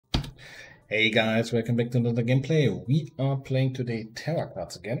Hey guys, welcome back to another gameplay. We are playing today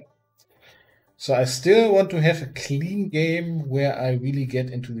Terracards again. So I still want to have a clean game where I really get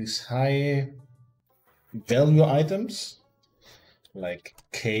into these high value items, like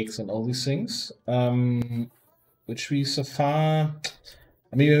cakes and all these things, which we so far...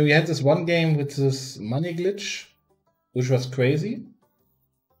 I mean, we had this one game with this money glitch, which was crazy.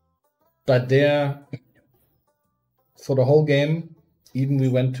 But there, for the whole game, even we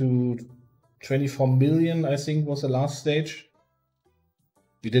went to 24 million, I think was the last stage.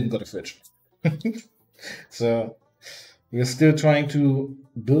 We didn't got a fridge. So we're still trying to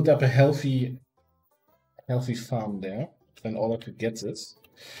build up a healthy farm there in order to get this.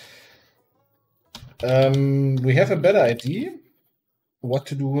 We have a better idea what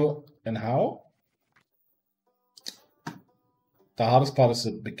to do and how. The hardest part is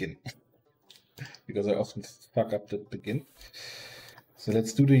the begin, because I often fuck up the begin. So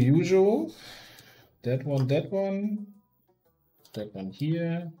let's do the usual. That one, that one. That one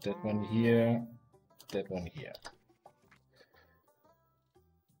here, that one here, that one here.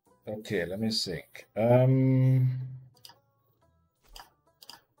 Okay, let me think.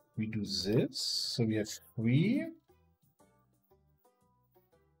 We do this, so we have 3.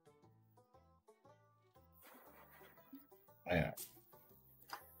 Yeah.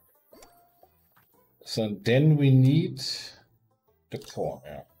 So then we need the corn,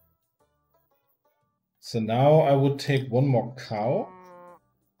 yeah. So now I would take one more cow.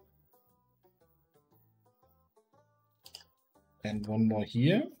 And one more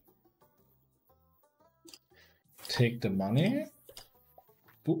here. Take the money.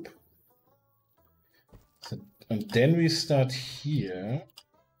 Boop. So, and then we start here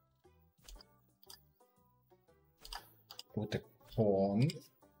with the corn.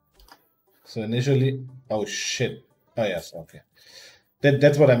 So initially, oh shit. Oh yes, okay.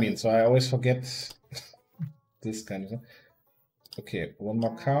 That's what I mean. So I always forget this kind of thing. Okay, one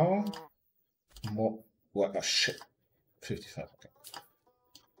more cow. More. What? Oh shit. 55. Okay.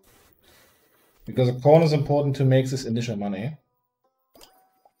 Because the corn is important to make this initial money.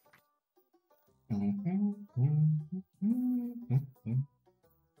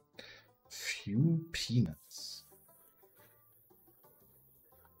 Few peanuts.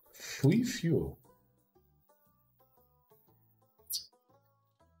 Free fuel.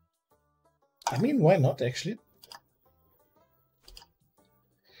 I mean, why not actually?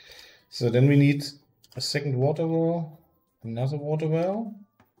 So then we need a second water well, another water well.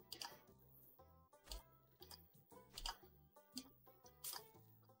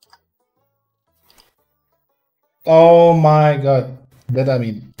 Oh my god. That I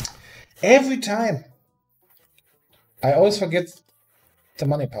mean, every time I always forget the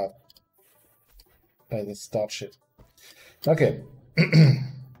money part by the start shit. Okay.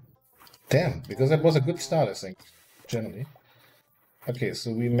 Damn, because that was a good start, I think, generally. Okay,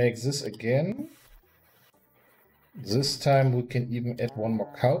 so we make this again. This time we can even add one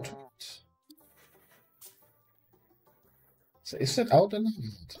more cow to it. So is that out or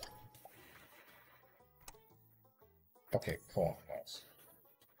not? Okay, cool. Nice.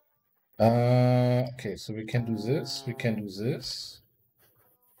 Okay, so we can do this. We can do this.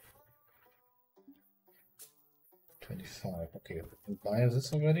 25. Okay, we can buy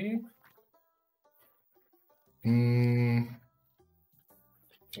this already.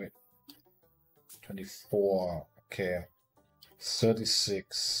 Wait. 24. Okay.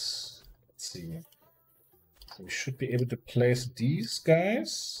 36. Let's see. So we should be able to place these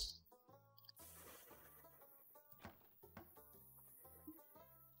guys.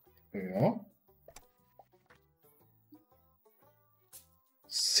 Yeah.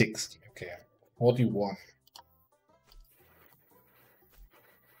 60. Okay. 41.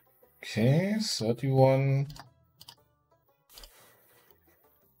 Okay, 31.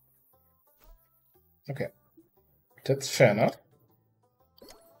 Okay, that's fair enough.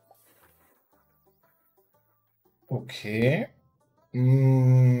 Okay.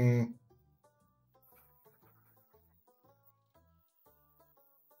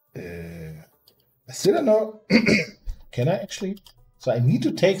 I still don't know. Can I actually? So I need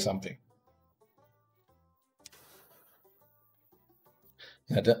to take something.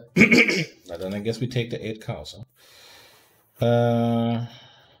 Now then I guess we take the 8 cows, huh?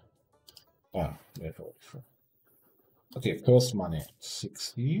 Okay, first money,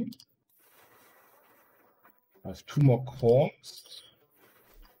 60. I have 2 more corns.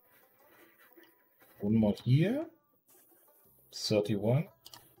 One more here. 31.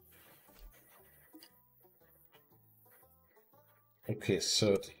 Okay,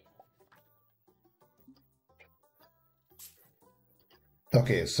 30.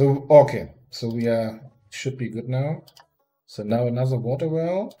 Okay, so, okay. so we should be good now. So now another water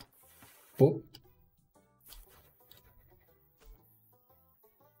well. Boop.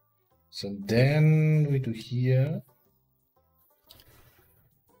 So then we do here.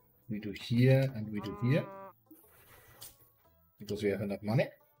 We do here and we do here. Because we have enough money.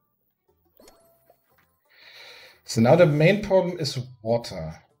 So now the main problem is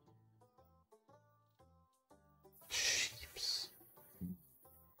water. Sheeps.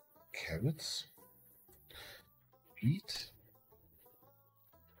 Carrots. Wheat.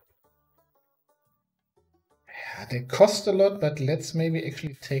 Yeah, they cost a lot, but let's maybe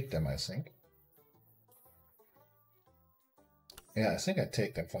actually take them, I think. Yeah, I think I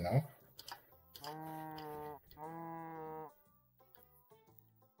take them for now.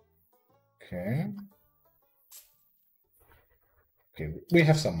 Okay. Okay, we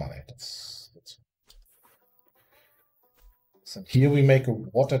have some money. So here we make a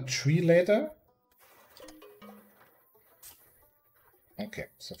water tree later. Okay,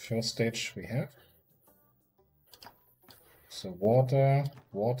 so first stage we have. So water,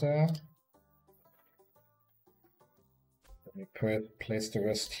 water. Let me place the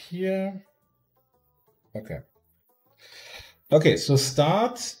rest here. Okay. Okay, so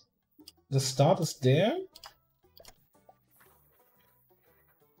start. The start is there.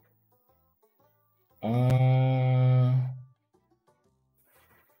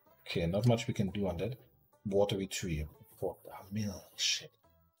 Okay, not much we can do on that. Watery tree. Shit.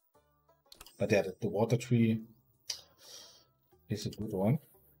 But yeah, the water tree is a good one.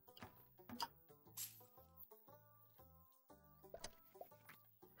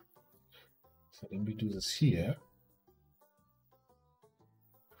 So then we do this here.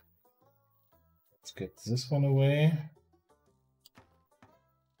 Let's get this one away.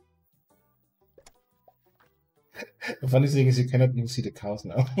 The funny thing is you cannot even see the cows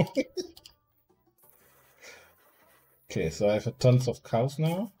now. Okay, so I have tons of cows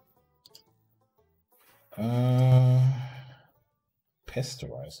now.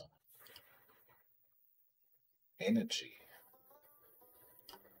 Pasteurizer. Energy.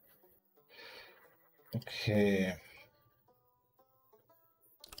 Okay.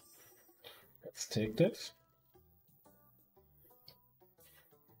 Let's take that.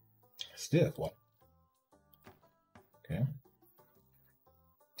 Still have one. Okay.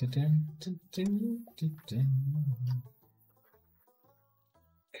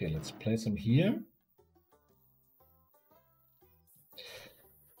 Okay, let's place them here.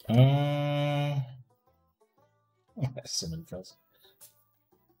 So many cows.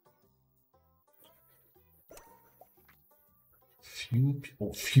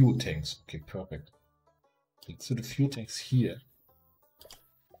 Fuel tanks. Okay, perfect. Let's do the fuel tanks here.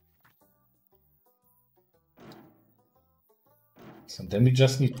 So then we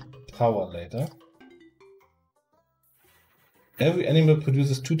just need power later. Every animal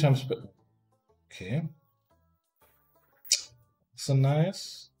produces 2 times per... Okay. So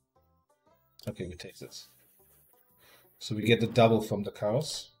nice. Okay, we take this. So we get the double from the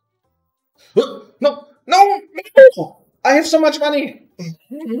cows. No! No! No! I have so much money!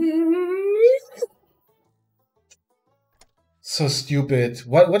 So stupid.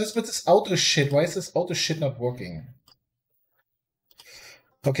 What is with this auto shit? Why is this auto shit not working?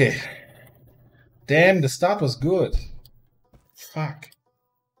 Okay. Damn, the start was good. Fuck.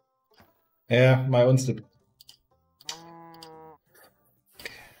 Yeah, my own stupid.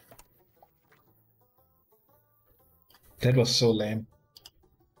 That was so lame.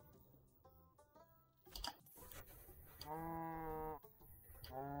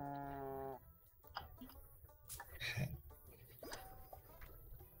 Okay.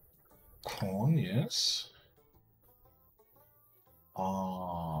 Corn, yes.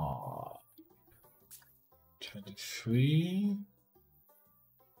 23.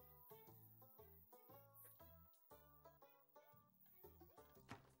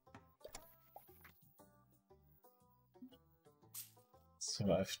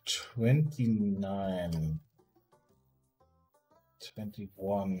 So I have 29.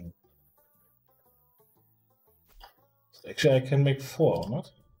 21. Actually, I can make 4, or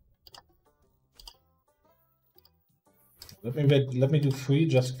not? Let me do 3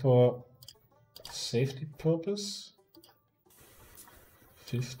 just for safety purpose.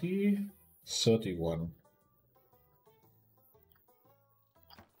 50, 31.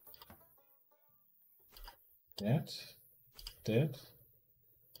 That.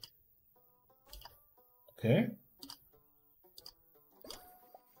 Okay.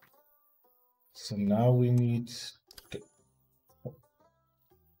 So now we need...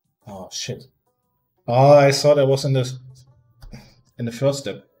 Oh, shit. Oh, I thought I was in the first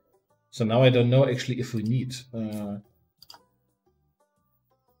step. So now I don't know actually if we need.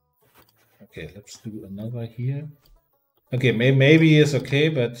 Okay, let's do another here. Okay, maybe it's okay,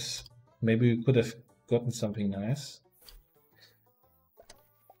 but maybe we could have gotten something nice.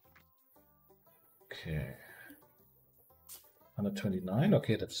 Okay. 129,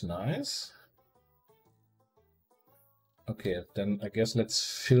 okay, that's nice. Okay, then I guess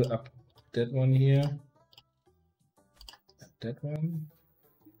let's fill up that one here. And that one.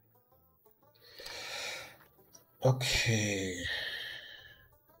 Okay.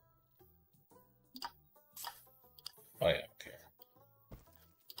 Oh yeah, okay.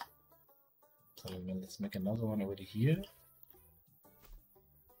 So then let's make another one over here.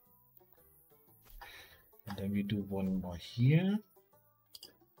 And then we do one more here.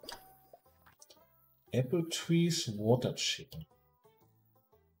 Apple trees, water chicken.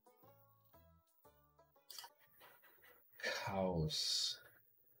 Cows.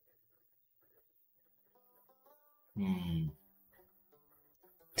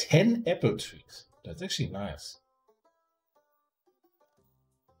 10 apple trees. That's actually nice.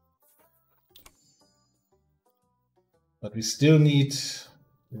 But we still need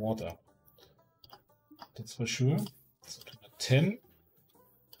water. That's for sure. So 10.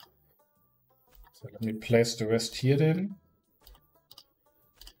 So let me place the rest here then.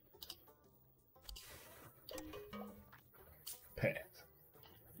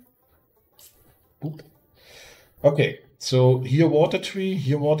 Boop. Okay, so here water tree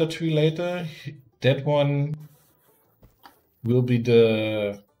later. That one will be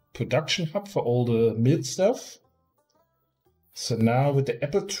the production hub for all the milk stuff. So now with the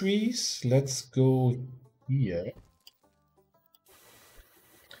apple trees, let's go here.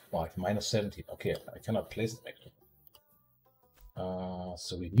 Oh, minus 17. Okay, I cannot place it actually.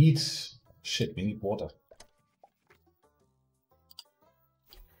 So we need water.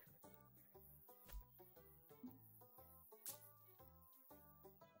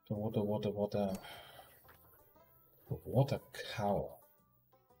 Water. Water cow.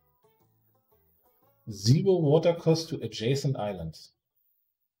 0 water cost to adjacent islands.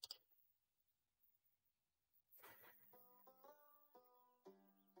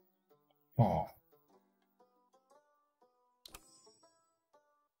 Oh.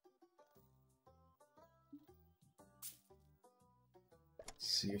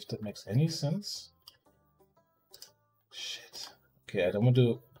 See if that makes any sense. Shit. Okay, I don't want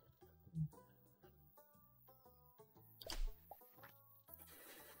to.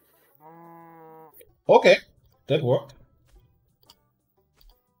 Okay, that worked.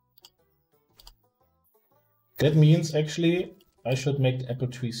 That means actually I should make the apple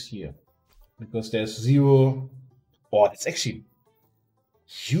trees here because there's 0. Oh, it's actually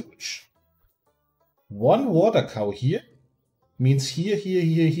huge. 1 water cow here means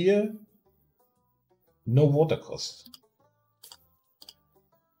here, no water cost.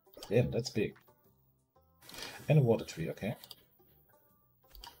 Damn, that's big. And a water tree, okay.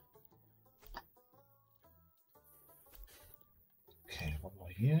 Okay, one more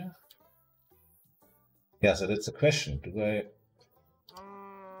here. Yeah, so that's the question. Do I...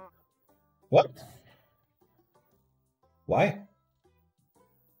 What? Why?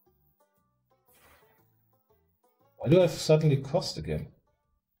 Why do I suddenly cost again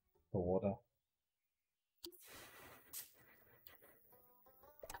for water?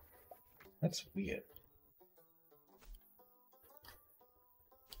 That's weird.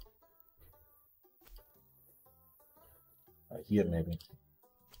 Here maybe.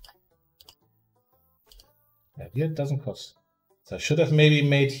 Yeah, here it doesn't cost. So I should have maybe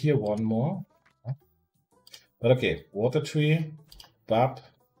made here one more. But okay, water tree, bab.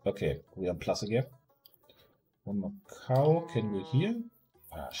 Okay, we are plus again. One more cow can go here.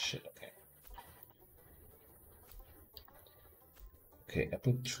 Ah, shit, okay. Okay,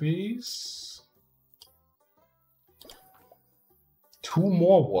 apple trees. 2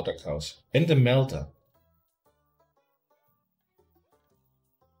 more water cows and a melter.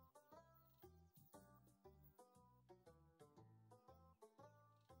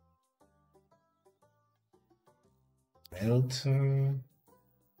 Melter.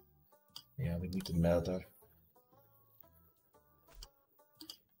 Yeah, we need a melter.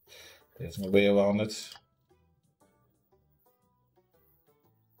 There's no way around it.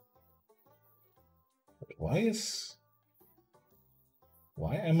 But why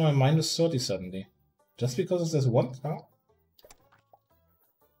am I minus 30 suddenly? Just because there's 1 cow?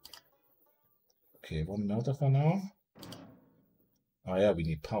 Okay, 1 melter for now. Oh yeah, we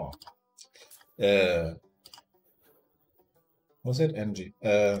need power. Was it energy?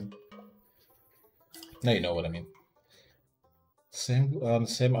 Now you know what I mean. Same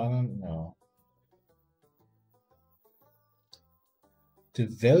island? No. The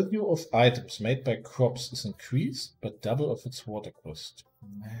value of items made by crops is increased, but double of its water cost.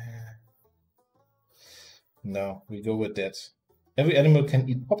 No, we go with that. Every animal can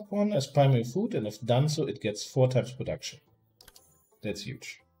eat popcorn as primary food, and if done so, it gets 4 times production. That's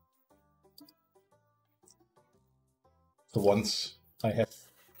huge. So once I have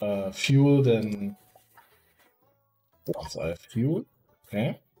fuel, then once I have fuel,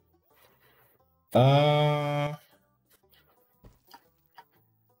 okay.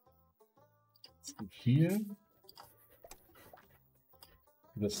 Here,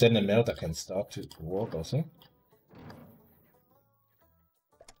 because then the melter can start to work also.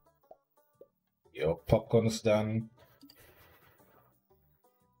 Your popcorn is done.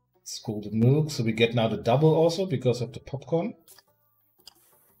 Scalded milk, so we get now the double also because of the popcorn.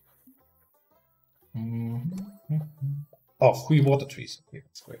 Oh, 3 water trees. Okay,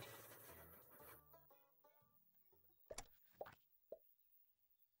 that's great.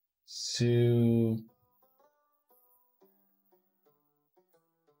 So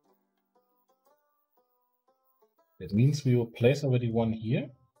that means we will place already one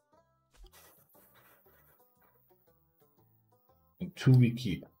here. And 2 we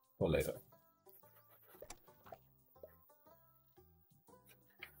keep for later.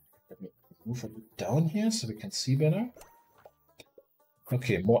 Let me move a bit down here so we can see better.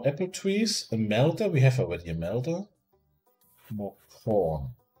 Okay, more apple trees. A melter. We have already a melter. More corn.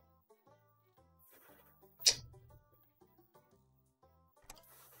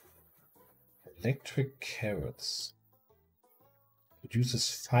 Electric carrots.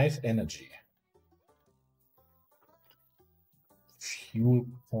 Produces 5 energy. Fuel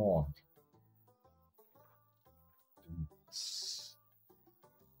corn.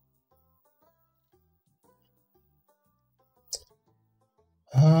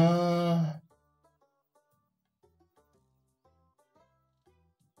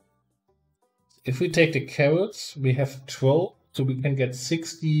 If we take the carrots, we have 12, so we can get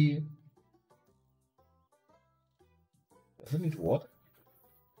 60. Does it need water?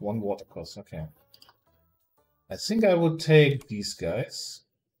 1 water cost, okay. I think I would take these guys,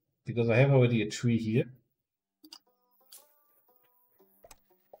 because I have already a tree here.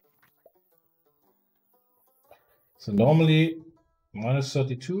 So normally minus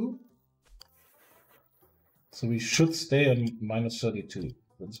 32. So we should stay on minus 32.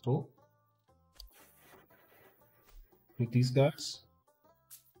 Let's go. With these guys.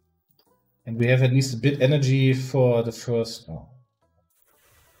 And we have at least a bit energy for the first. Oh.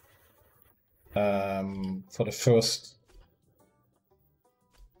 For the first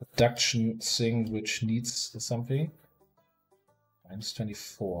production thing, which needs something. Minus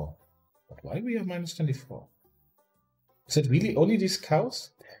 24. But why we are minus 24? Is it really only these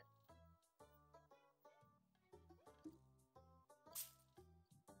cows?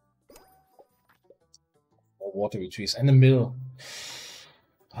 More watery trees and a mill.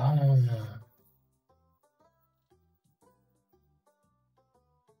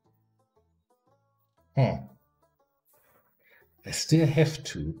 I still have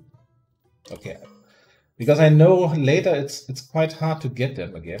to. Okay. Because I know later it's quite hard to get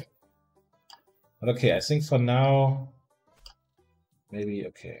them again. But okay, I think for now, maybe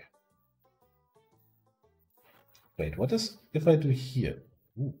okay. Wait, what is if I do here?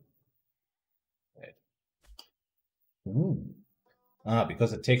 Ooh. Wait. Ooh. Ah,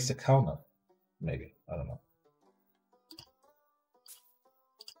 because it takes the counter. Maybe. I don't know.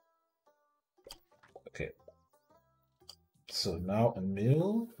 Okay. So now a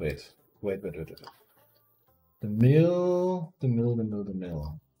mill. Wait. The mill.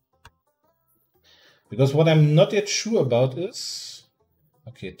 Because what I'm not yet sure about is,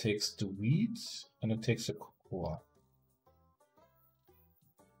 okay, it takes the wheat and it takes the cocoa.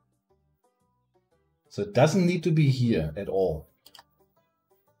 So it doesn't need to be here at all.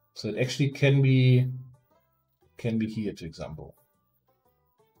 So it actually can be here, for example.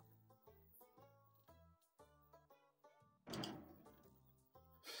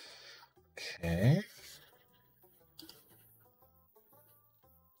 Okay.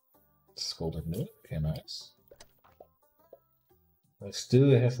 Scalded milk. Okay, nice. I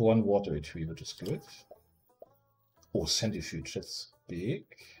still have 1 watery tree, which is good. Oh, centrifuge, that's big.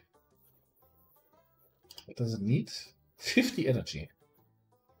 What does it need? 50 energy.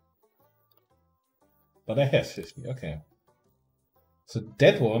 But I have 50, okay. So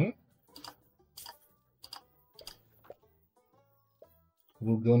that one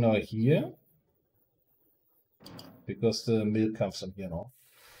will go now here. Because the milk comes from here now.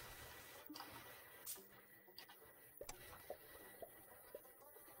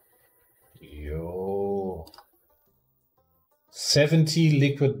 70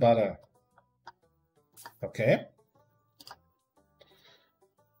 liquid butter. Okay.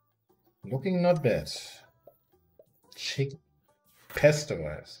 Looking not bad. Chicken.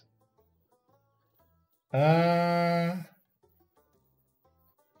 Pasteurize.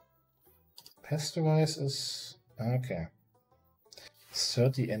 Pasteurize is... Okay.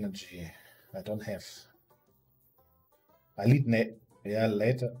 30 energy. I don't have. I need... Yeah,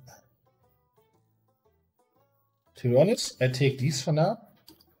 later. To be honest, I take these for now.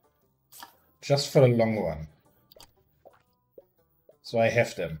 Just for the long run. So I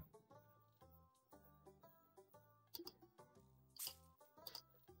have them.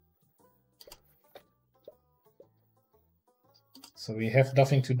 So we have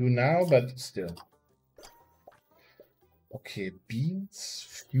nothing to do now, but still. Okay, beans,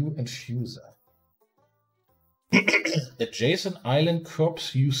 fuel infuser. Adjacent island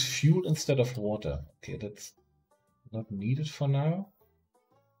crops use fuel instead of water. Okay, that's not needed for now.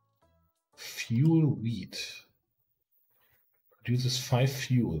 Fuel wheat. Produces 5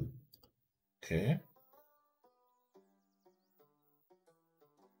 fuel. Okay.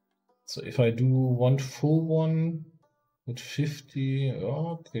 So if I do one full one with 50,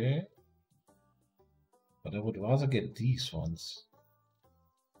 okay. But I would rather get these ones.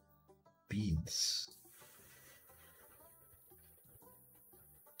 Beans.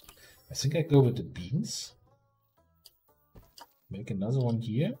 I think I go with the beans. Make another one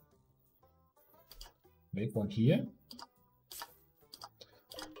here. Make one here.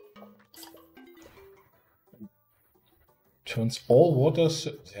 Turns all waters.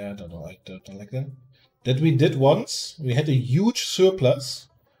 Yeah, I don't like that. That we did once. We had a huge surplus.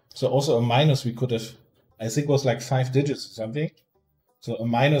 So also a minus we could have, I think was like 5 digits or something. So a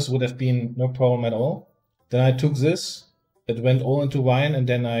minus would have been no problem at all. Then I took this. It went all into wine and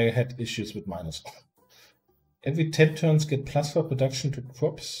then I had issues with minus. Every 10 turns get plus 4 production to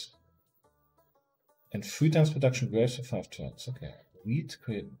crops. And 3 times production grapes for 5 turns. Okay. Wheat,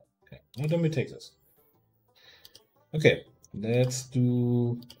 create. Okay. Now let me take this. Okay. Let's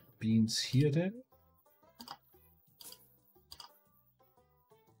do beans here then.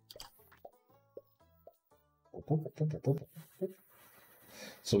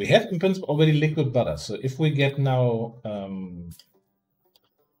 So we have in principle already liquid butter. So if we get now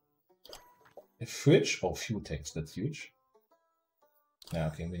a fridge, oh, fuel tanks, that's huge. Yeah,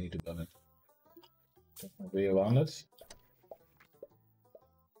 okay, we need to burn it. Way around it.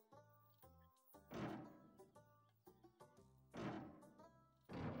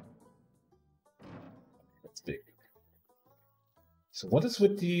 That's big. So what is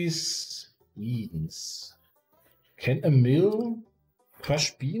with these beans? Can a mill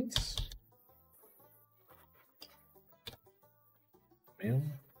crush beans? Mill.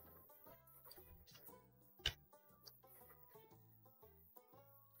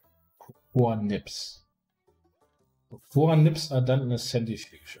 Cocoa nips. Cocoa nips are done in a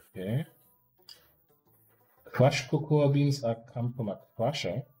centrifuge, okay. Crushed cocoa beans come from a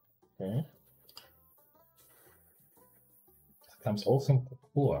crusher, okay. That comes all from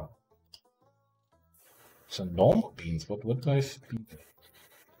cocoa. So normal beans, what would my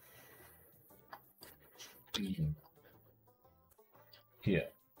bean? Here,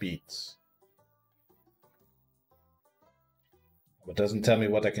 beans. But doesn't tell me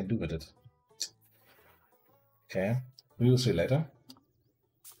what I can do with it. Okay, we will see later.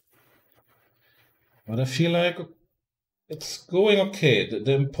 But I feel like it's going okay.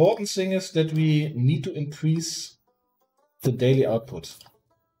 The important thing is that we need to increase the daily output.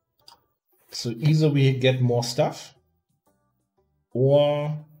 So either we get more stuff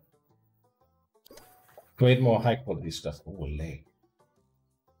or create more high quality stuff. Oh, leg.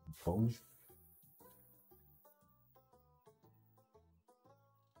 Both.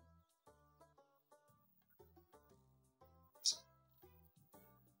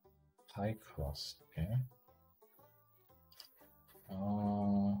 High cross, okay.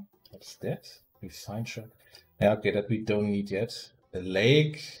 What's that? Refined sugar. Yeah, okay, that we don't need yet. The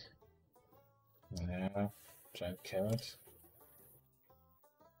lake. Yeah, giant carrot.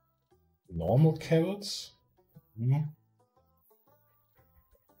 Normal carrots.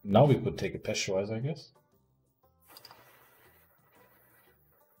 Now we could take a pasteurizer, I guess.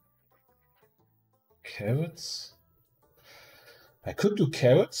 Carrots. I could do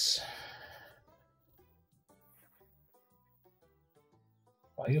carrots.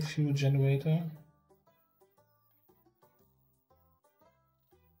 Biofuel generator.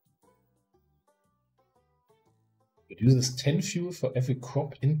 It uses 10 fuel for every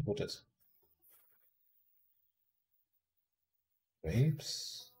crop inputted.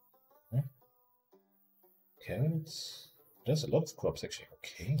 Grapes. Carrots. There's a lot of crops actually.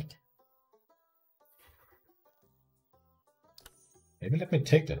 Okay. Maybe let me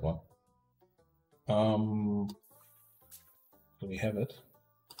take that one. Do we have it?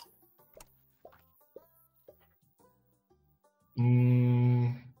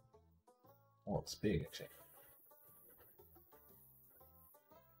 Oh, it's big actually.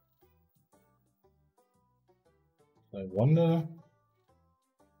 I wonder.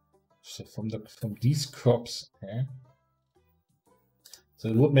 So from these crops, okay. So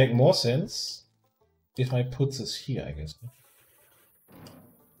it would make more sense if I put this here, I guess.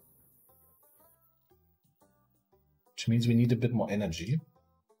 Which means we need a bit more energy.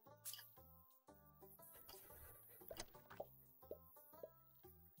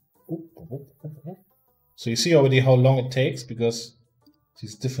 So you see already how long it takes because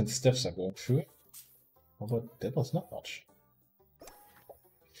these different steps are going through. Oh, but that was not much.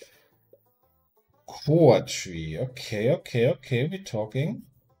 Core tree. Okay, we're talking.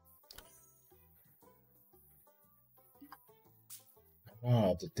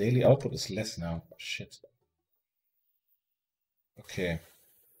 Ah, the daily output is less now. Shit. Okay.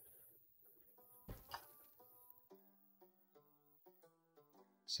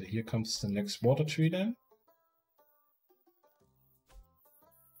 So here comes the next water tree then.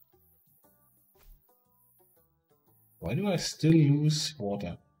 Why do I still lose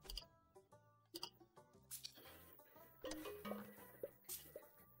water?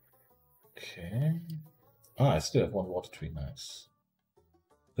 Okay. Ah, I still have one water tree. Nice.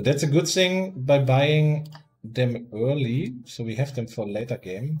 But that's a good thing by buying them early, so we have them for later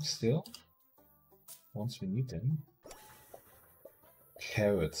game still. Once we need them.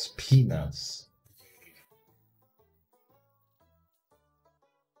 Carrots, peanuts.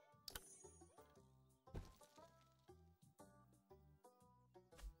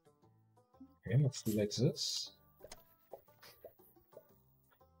 Okay, let's do like this.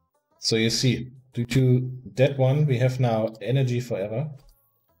 So you see, due to that one, we have now energy forever.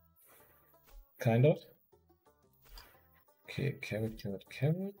 Kind of. Okay, carrot.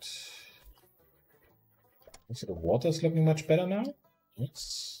 So the water is looking much better now.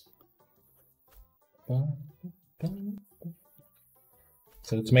 Yes. So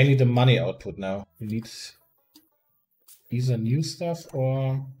it's mainly the money output now. We need either new stuff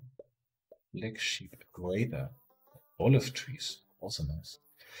or black sheep, grader, olive trees, also nice.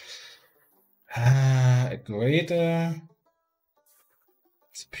 Ah, a grader.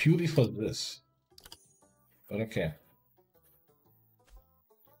 It's purely for this. But okay.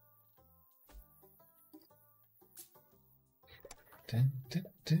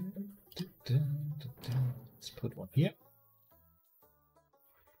 Let's put one here.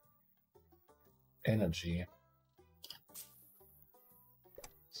 Energy.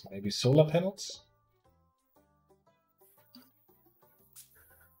 So maybe solar panels.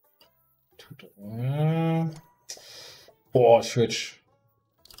 Oh, switch.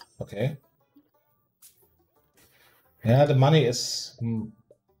 Okay. Yeah, the money is...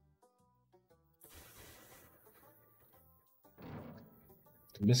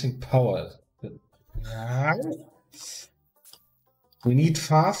 The missing power. We need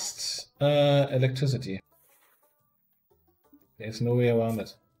fast electricity. There's no way around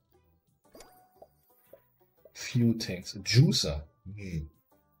it. Few tanks. A juicer.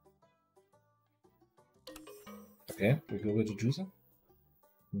 Okay, we go with the juicer.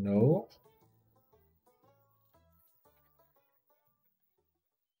 No.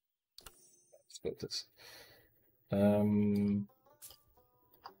 Let's go with this.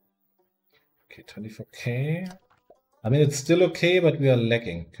 Okay, 24k. I mean, it's still okay, but we are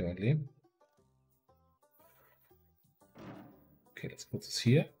lacking currently. Okay, let's put this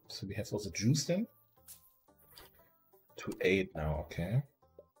here. So we have also juice then. To 8 now, okay.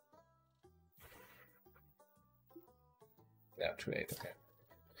 Yeah, to 8, okay.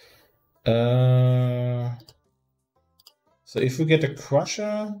 So if we get a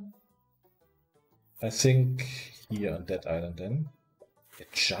crusher, I think here on that island then. A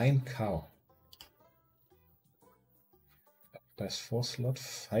giant cow. There's 4 slot,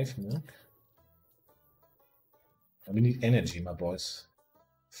 5 milk. And we need energy, my boys.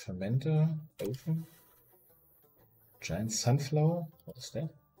 Fermenter, oven. Giant sunflower, what is that?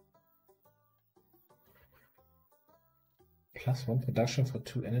 +1 production for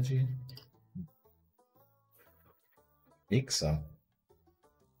 2 energy. Mixer.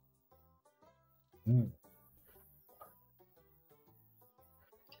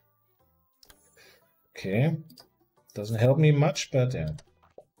 Okay. Doesn't help me much, but yeah.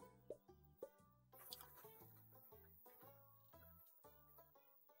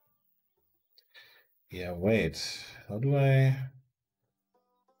 Yeah, wait. How do I...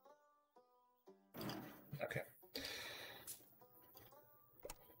 Okay.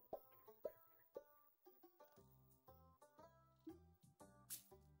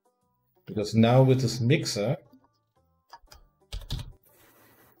 Because now with this mixer,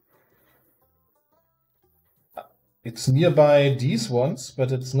 it's nearby these ones,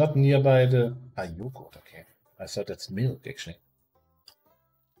 but it's not nearby the... Ah, yogurt, okay. I thought that's milk, actually.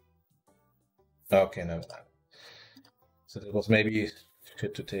 Okay, no. So that was maybe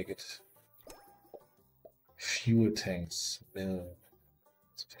fit to take it. Fuel tanks. Milk.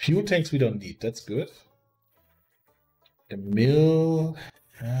 Fuel tanks we don't need, that's good. A mill,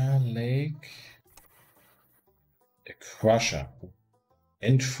 lake, a crusher.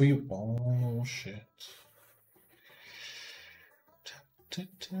 Entry, oh shit.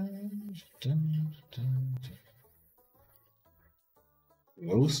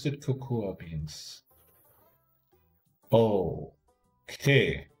 Roasted cocoa beans. Oh,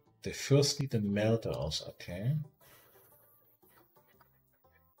 okay. They first need the melter also, okay.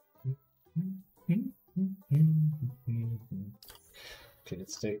 Okay,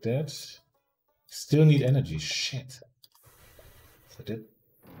 let's take that. Still need energy, shit. So that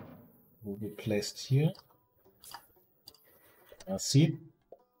will be placed here. See?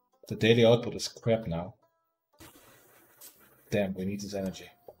 The daily output is crap now. Damn, we need this energy.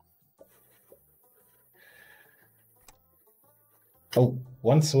 Oh,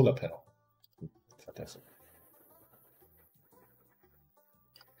 one solar panel. Fantastic.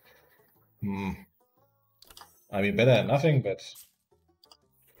 I mean, better than nothing, but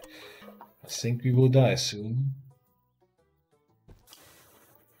I think we will die soon.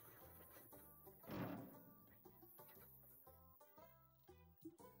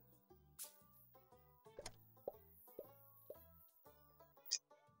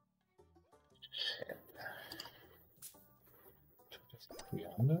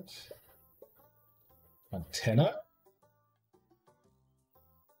 Antenna?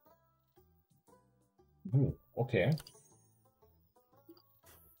 Ooh, okay.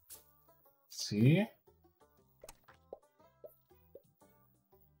 See?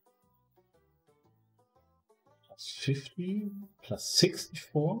 Plus 50, plus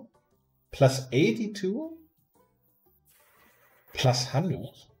 64, plus 82, plus 100,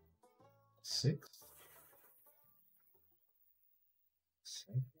 6.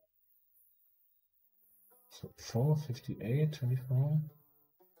 So 4, 58, 24.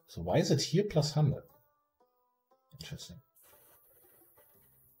 So why is it here plus 100? Interesting.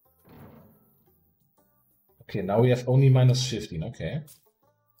 Okay, now we have only minus 15, okay.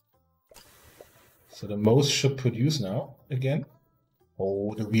 So the most should produce now again.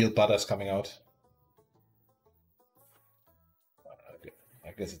 Oh, the real butter is coming out.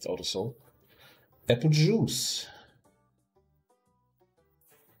 I guess it's auto sold. Apple juice.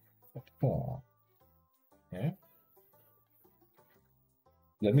 Oh. Okay.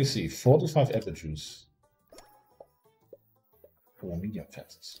 Let me see. 4 to 5 apple juice. Oh, medium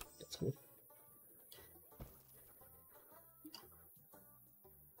fats. That's good.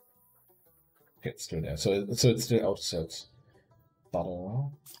 Okay, it's still there. So it's still out of sales. Butter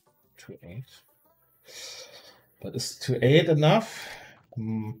to 8. But is to 8 enough?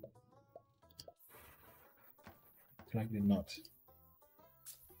 Likely not.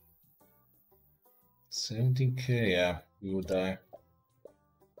 17k, yeah, we will die.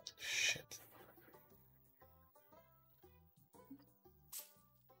 Shit.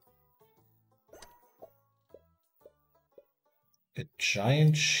 A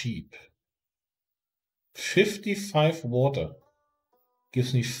giant sheep. 55 water.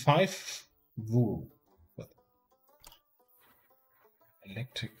 Gives me 5 wool. What?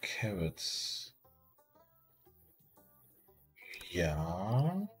 Electric carrots.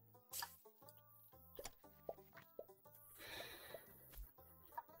 Yeah.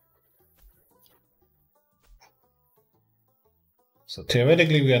 So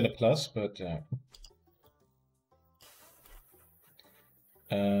theoretically we are in the plus, but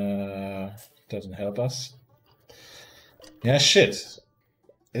doesn't help us. Yeah, shit.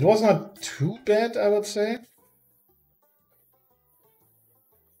 It was not too bad, I would say.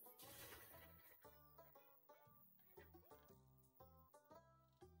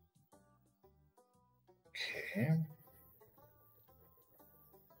 Okay.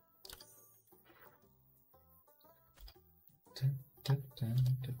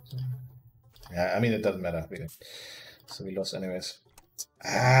 Yeah, I mean, it doesn't matter, really. So we lost anyways.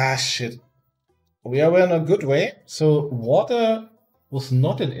 Ah, shit. We are in a good way. So water was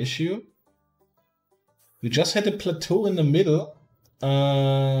not an issue. We just had a plateau in the middle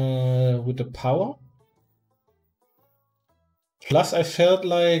with the power. Plus, I felt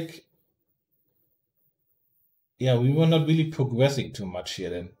like, yeah, we were not really progressing too much here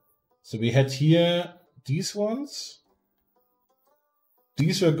then. So we had here these ones.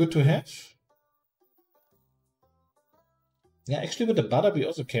 These were good to have. Yeah, actually with the butter we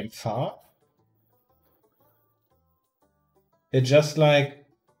also came far. It just like,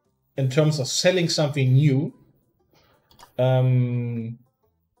 in terms of selling something new, yeah,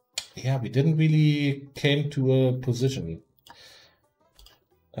 we didn't really came to a position.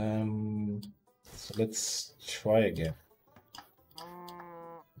 So let's try again.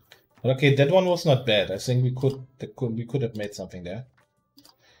 Okay, that one was not bad. I think we could have made something there.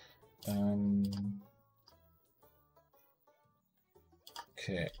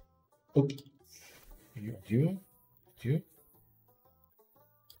 Okay. Oops. You.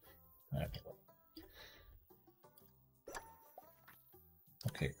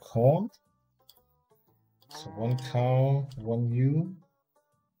 Okay, corn. So one cow, one ewe.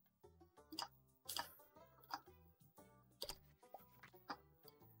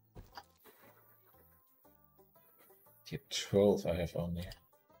 Here 12 I have only.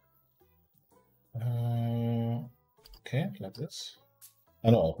 Okay, like this.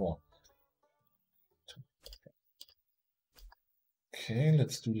 Oh no, more. Okay,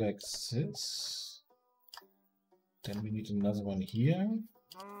 let's do like this. Then we need another one here.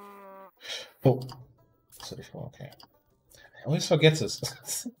 Oh, 34, okay. I always forget this.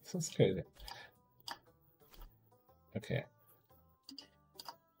 That's crazy. Okay.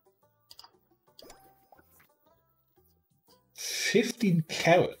 $15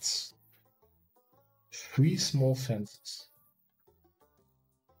 carrots. 3 small fences.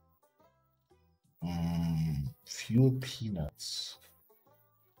 Fuel peanuts.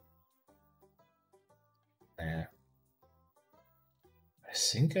 I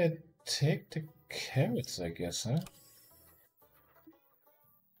think I take the carrots, I guess, huh?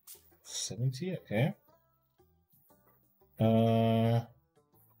 70, okay.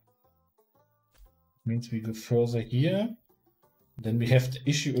 Means we go further here. Then we have the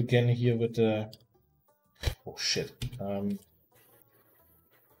issue again here with the... Oh shit. 25.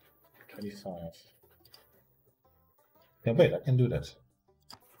 Yeah, wait, I can do that.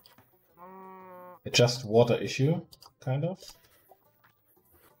 It's just water issue, kind of.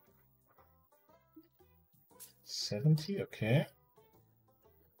 70, okay.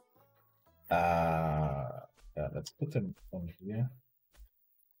 Yeah, let's put them on here.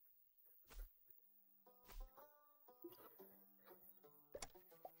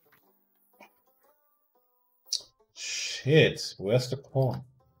 Shit, where's the corn?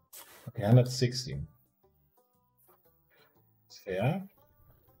 Okay, 116. Fair.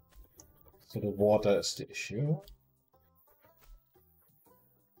 So the water is the issue.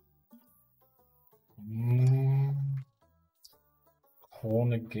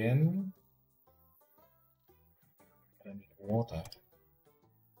 Corn again. I need water.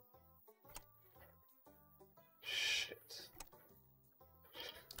 Shit.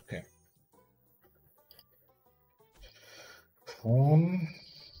 Okay. Corn.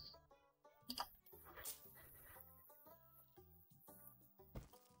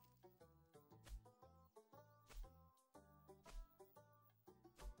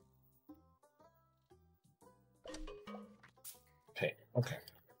 Okay.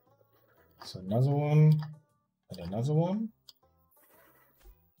 So another one and another one.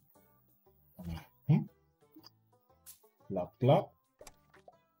 Blah blah.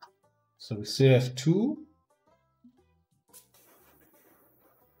 So we still have 2.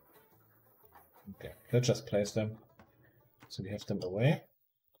 Okay, let's just place them. So we have them away.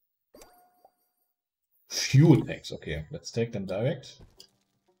 Fuel tanks. Okay, let's take them direct.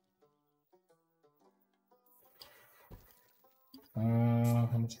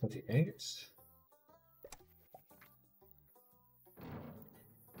 148.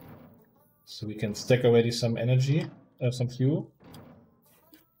 So we can stack already some energy, some fuel.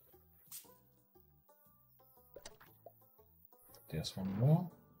 There's one more.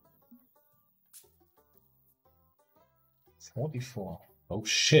 44. Oh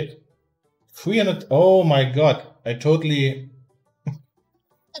shit. 300. Oh my god. I totally...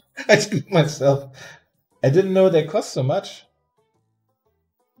 I screwed myself. I didn't know they cost so much.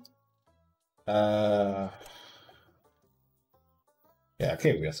 Yeah,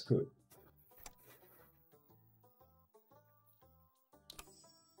 okay, we are screwed.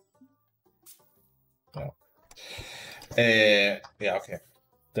 No. Yeah, okay.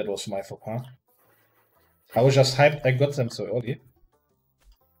 That was my faux pas. I was just hyped I got them so early.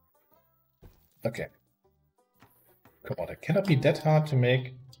 Okay. Come on, it cannot be that hard to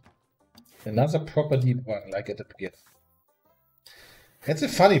make another proper deep one like at the beginning. That's the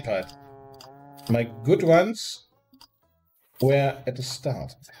funny part. My good ones were at the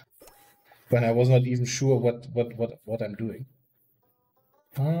start, when I was not even sure what I'm doing.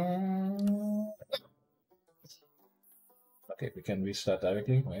 Okay, we can restart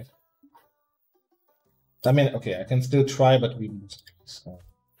directly, right? I mean, okay, I can still try, but we lose. So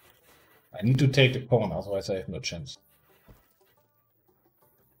I need to take the pawn, otherwise I have no chance.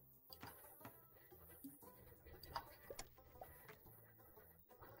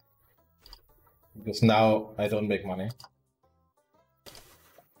 Because now I don't make money.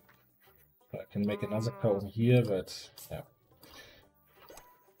 I can make another pawn here, but yeah.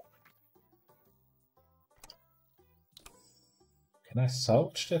 Can I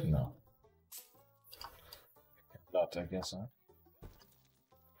salvage that? No. Not, I guess, huh?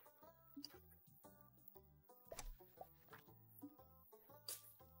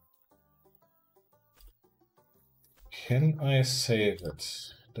 Can I save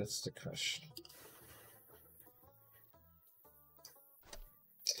it? That's the question.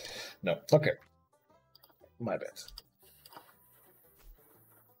 No. Okay. My bad.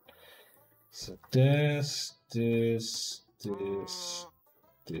 So this.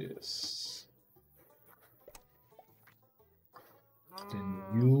 Then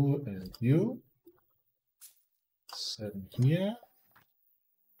you and you. 7 here.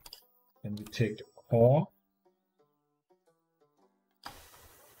 And we take the pawn.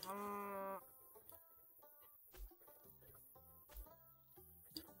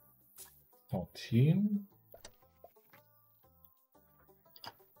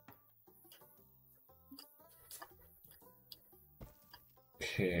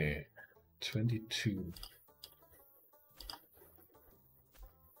 Okay, 22.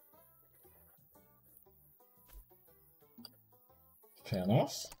 Fair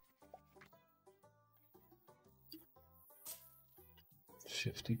enough.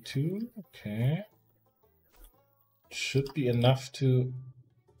 52, okay. Should be enough to...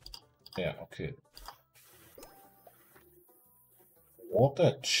 Yeah, okay.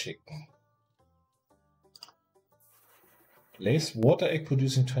 Water chicken. Lays water egg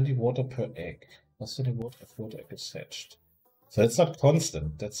producing 20 water per egg. What's the water if water egg is hatched? So it's not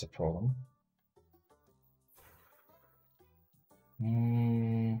constant, that's the problem.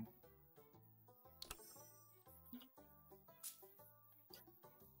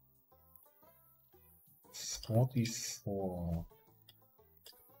 44.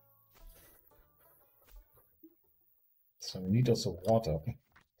 So we need also water.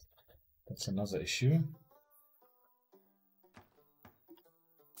 That's another issue.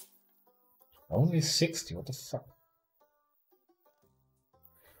 Only 60, what the fuck?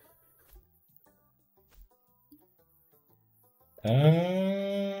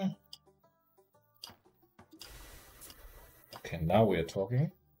 Okay, now we are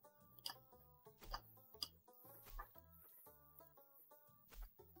talking.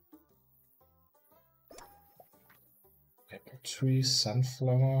 Apple tree,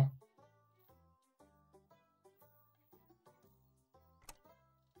 sunflower.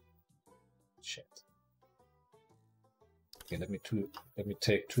 Shit. Okay, let me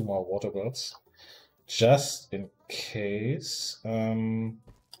take 2 more water birds. Just in case.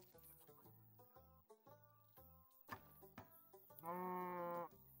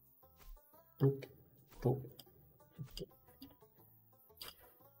 Boop, boop.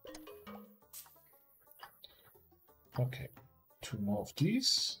 Okay, 2 more of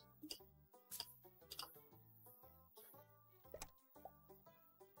these.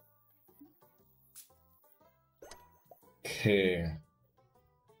 Okay.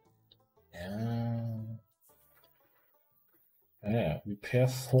 Yeah, repair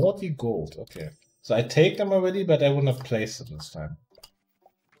 40 gold. Okay. So I take them already, but I will not place them this time.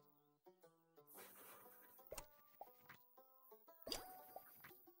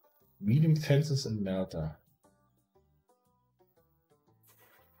 Medium fences and melter.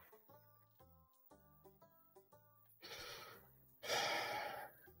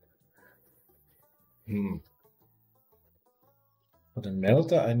 For the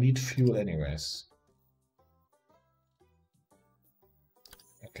melter, I need fuel anyways.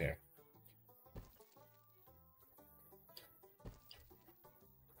 Okay.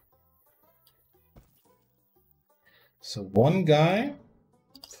 So 1 guy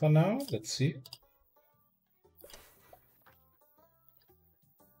for now. Let's see.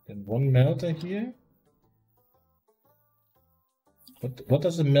 Then 1 melter here. What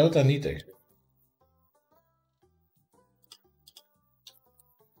does the melter need actually?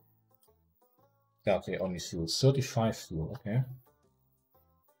 Yeah, okay, only fuel. 35 fuel, okay.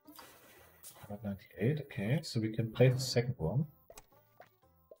 198, okay, so we can play the second one.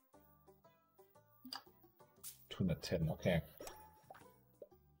 210, okay.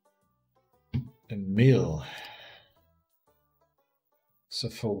 A mill. So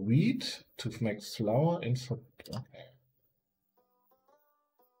for wheat, to make flour and for... Okay.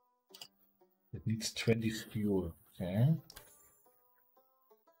 It needs 20 fuel, okay.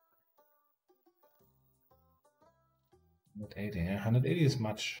 Yeah, 180 is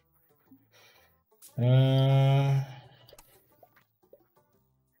much.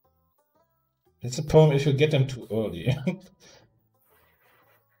 It's a problem if you get them too early.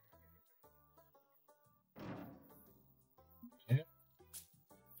 Okay.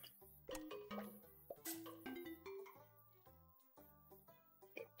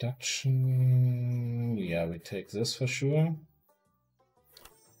 Production. Yeah, we take this for sure.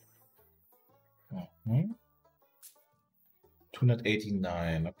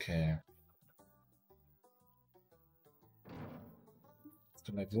 289, okay.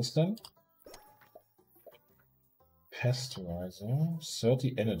 So like this then. Pasteurizer,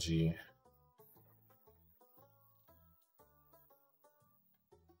 30 energy.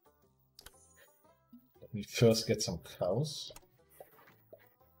 Let me first get some cows.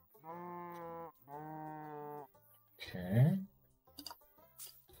 Okay.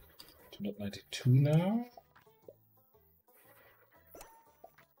 292 now.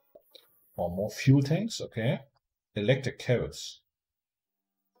 Or more fuel tanks, okay. Electric carrots.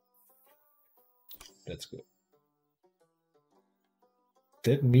 That's good.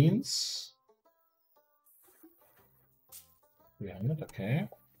 That means 300, okay.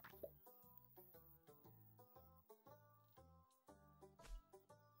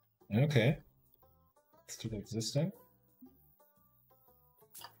 Okay. Let's do like this then.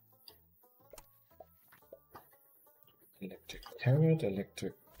 Electric carrot,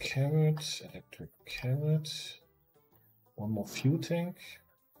 electric carrot, electric carrot. One more fuel tank.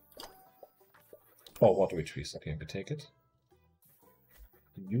 Oh, water retreats. Okay, we take it.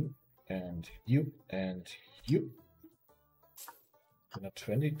 You and you and you.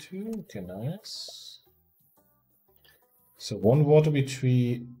 22. Okay, nice. So one water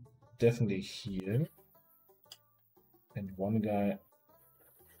tree definitely here. And one guy,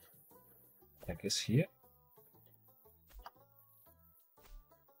 I guess, here.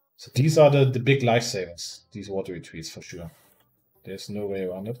 So these are the big lifesavers, these water retreats for sure. There's no way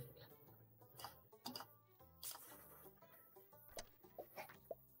around it.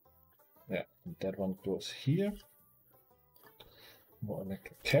 Yeah, that one goes here. More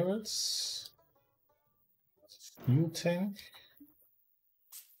electric carrots. Fuel tank.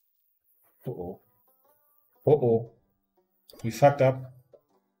 Uh-oh. Uh-oh. We fucked up.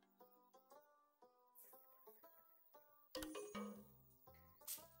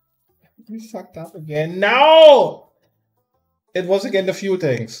 We fucked up again. No! It was again the fuel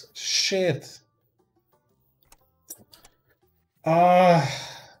tanks. Shit.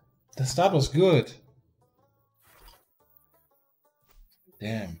 The start was good.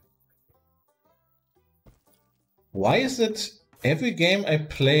 Damn. Why is it every game I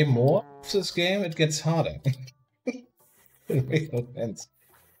play more of this game, it gets harder? It makes no sense.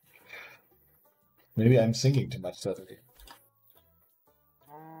 Maybe I'm thinking too much suddenly.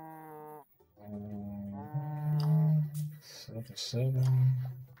 37.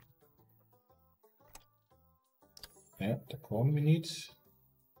 Yeah, the corn we need.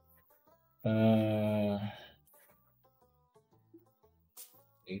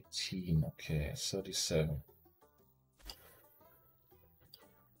 18, okay, 37.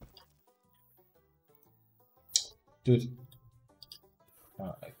 Dude.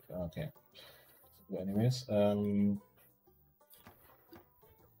 Okay. So anyways,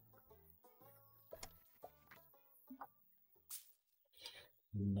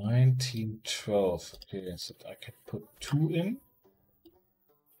 1912. Okay, so I can put 2 in.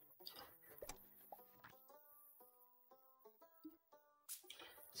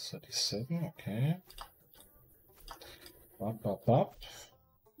 $37, okay. Up.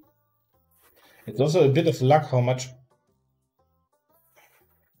 It's also a bit of luck how much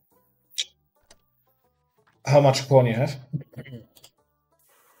corn you have.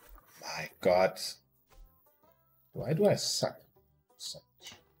 My God. Why do I suck so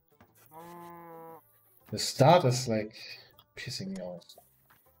much? The start is like pissing me off.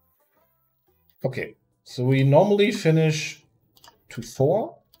 Okay, so we normally finish to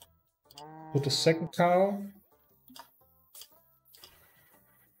 4. Put the second cow.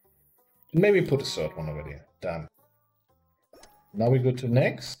 Maybe put a third one already. Done. Now we go to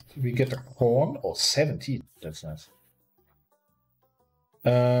next. We get a corn. Oh, 17. That's nice.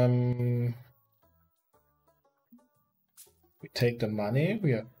 We take the money.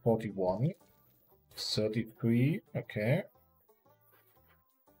 We have 41. 33, okay.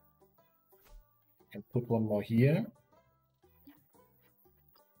 Can put one more here.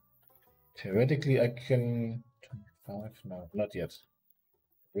 Theoretically, I can 25. No, not yet.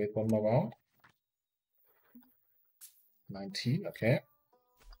 Wait one more round. 19. Okay.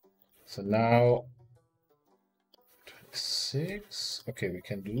 So now 26. Okay, we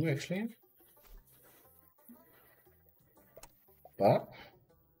can do actually. But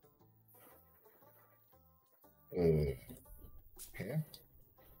okay.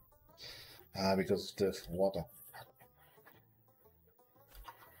 Because of the water.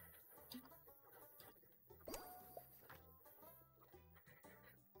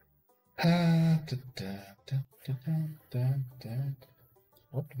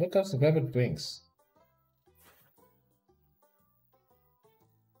 What does the rabbit brings?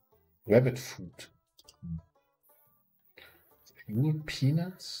 Rabbit food. Pure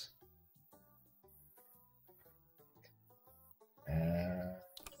peanuts.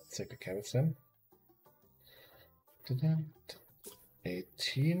 Let's take the carrots then.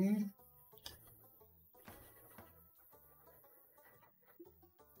 18.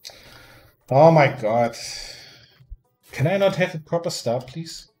 Oh my god. Can I not have a proper start,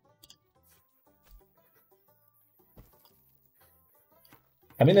 please?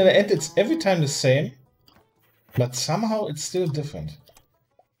 I mean, in the end, it's every time the same, but somehow it's still different.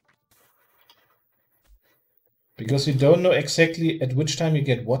 Because you don't know exactly at which time you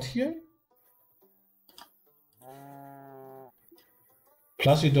get what here.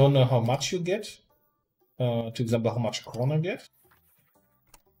 Plus, you don't know how much you get. To example, how much corn I get.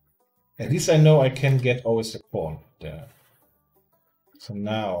 At least I know I can get always the corn there. So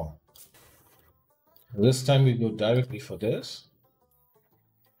now, this time we go directly for this.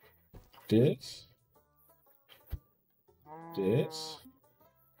 This.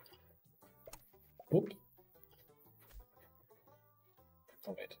 Oop.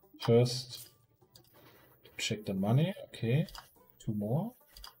 Oh, wait. First, check the money. Okay. 2 more.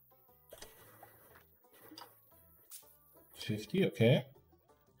 50. Okay.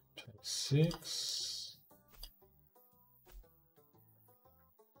 26.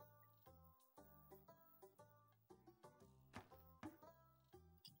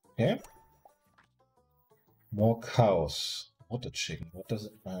 Okay. More cows. What a chicken. What does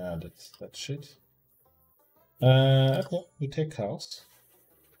it? That's shit. Okay, we take cows.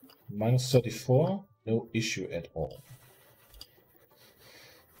 Minus 34. No issue at all.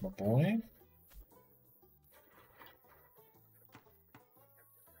 My boy.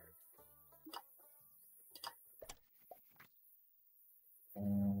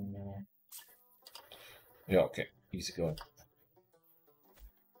 Yeah, okay. Easy going.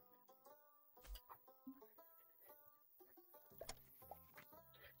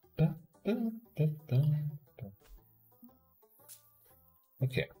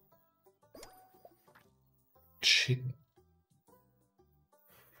 Okay. Chicken.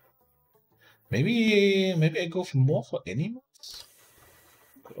 Maybe I go for more for animals.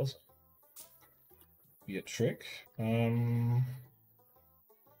 Could also be a trick.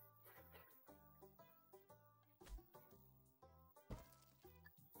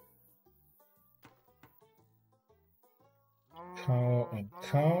 Cow and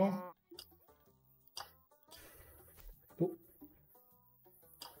cow. Oop.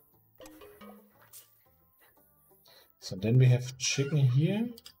 So then we have chicken here,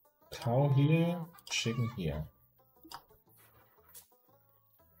 cow here, chicken here.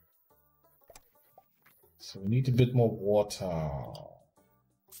 So we need a bit more water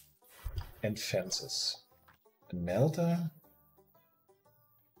and fences. A melter.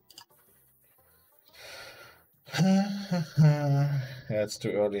 Yeah, it's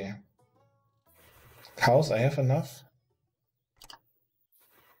too early. Cows, I have enough.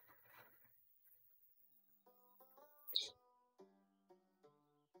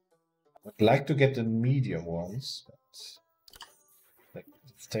 I'd like to get the medium ones, but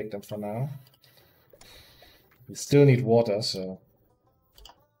let's take them for now. We still need water, so.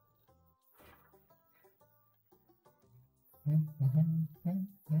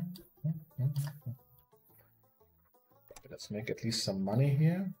 Let's make at least some money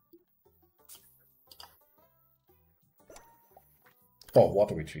here. Oh,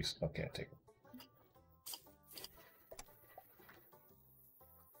 watery trees. Okay, I take it.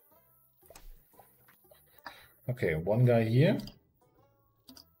 Okay, one guy here.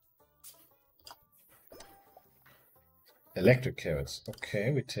 Electric carrots.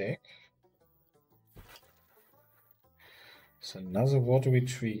 Okay, we take. So another watery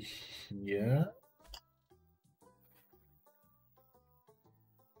tree here.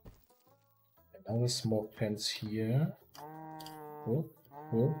 Another smoke fence here. Oh,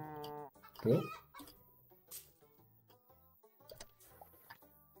 oh, oh.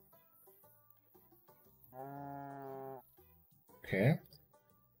 Okay.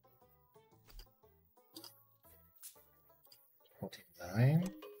 49.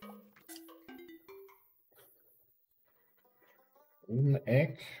 Golden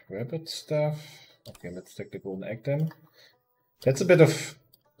egg, rabbit stuff. Okay, let's take the golden egg then. That's a bit of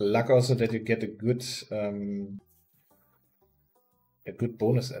luck also that you get a good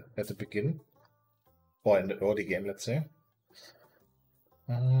bonus at the beginning. Or in the early game, let's say.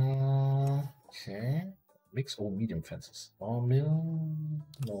 Okay. Mix all medium fences. Or mill.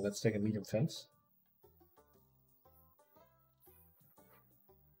 No, let's take a medium fence.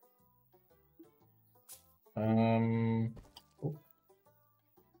 Oh.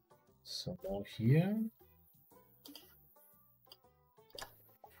 So now here.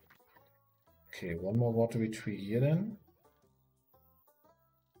 Okay, one more watery tree here then.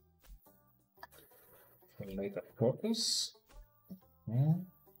 For later purpose.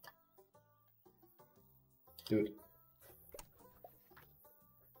 Dude.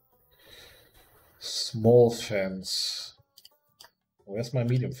 Small fence. Where's my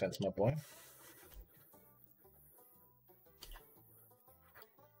medium fence, my boy?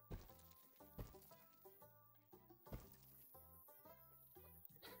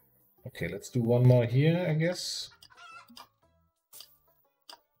 Okay, let's do one more here, I guess.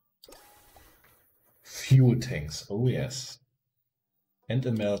 Fuel tanks. Oh, yes. And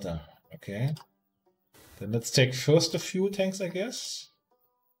a melter. Okay. Then let's take first the fuel tanks, I guess.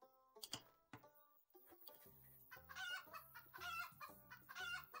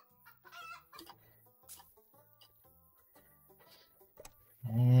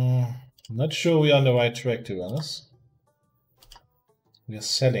 Not sure we're on the right track, to be honest. We are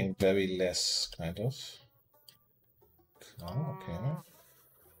selling very less, kind of. Oh, okay.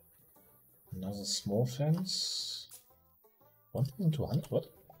 Another small fence. 1,200? What?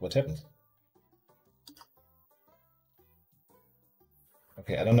 What happened?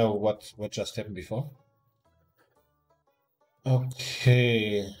 Okay, I don't know what just happened before.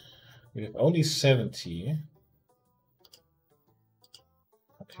 Okay. We have only 70.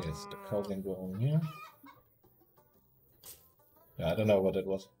 Okay, so the cow can go on here. Yeah, I don't know what it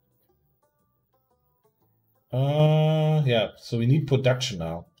was. Yeah, so we need production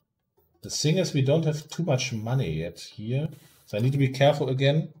now. The thing is, we don't have too much money yet here. So I need to be careful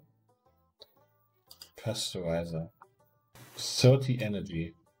again. Pasteurizer. 30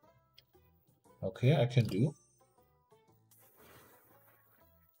 energy. Okay, I can do.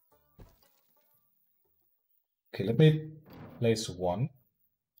 Okay, let me place one.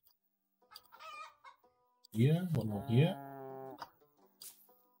 Here, one more here.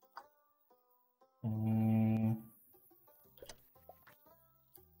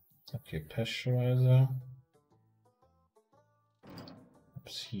 Okay, pasteurizer.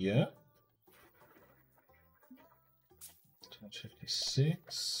 Ups here.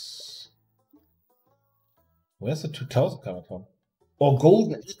 256. Where's the 2000 coming from? Oh,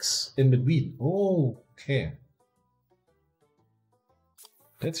 golden X in between. Oh, okay.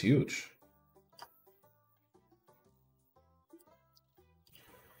 That's huge.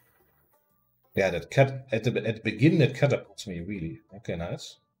 Yeah, that cut at the beginning that catapults me really. Okay,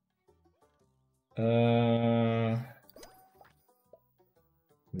 nice.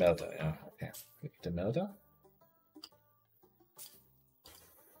 Melter, yeah, okay. The melter.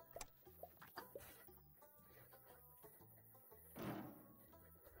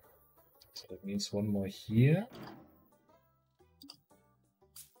 So that means one more here.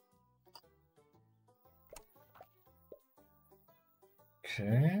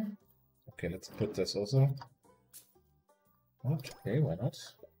 Okay. Okay, let's put this also. Okay, why not?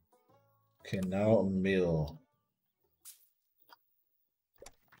 Okay, now a mill.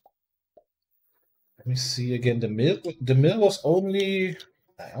 Let me see again. The mill was only.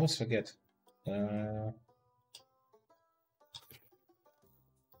 I always forget.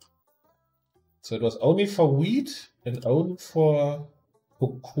 So it was only for wheat and only for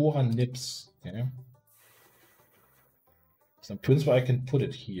cocoa nips. Okay. So in principle, I can put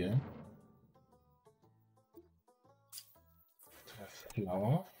it here.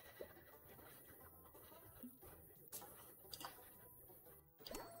 Flour.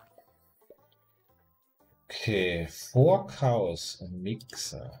 Okay, 4 cows, a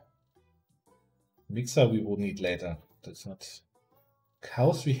mixer. Mixer we will need later. That's not...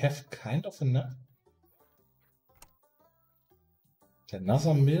 Cows we have kind of enough.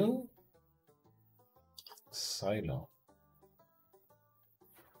 Another mill. Silo.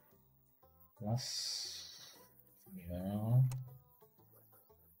 Was? Ja.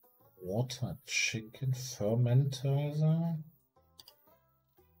 Water chicken fermenter.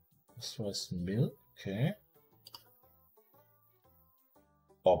 Das was milk. Okay.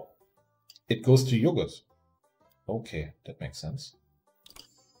 Oh, it goes to yogurt. Okay, that makes sense.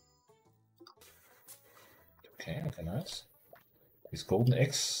 Okay, okay, nice. These golden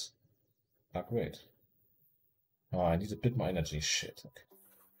eggs are great. Oh, I need a bit more energy. Shit. Okay.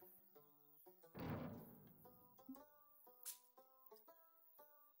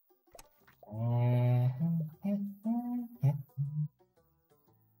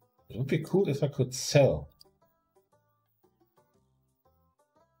 It would be cool if I could sell.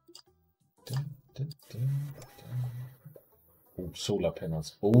 Oh, solar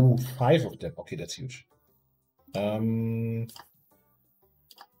panels. Oh, 5 of them. Okay, that's huge. Okay.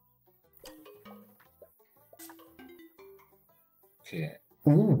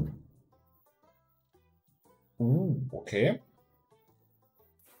 Ooh. Ooh, okay.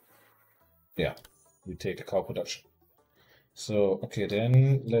 Yeah, we take a cow production. So, okay,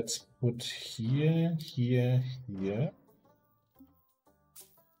 then let's put here, here, here.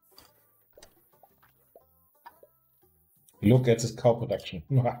 Look at this cow production.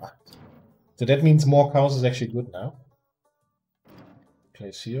 So that means more cows is actually good now.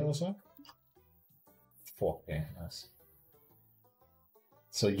 Place here also. 4, okay, nice.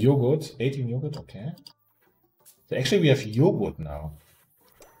 So yogurt, 18 yogurt, okay. So actually we have yogurt now.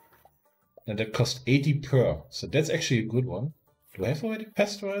 And that cost 80 per. So that's actually a good one. Do I have already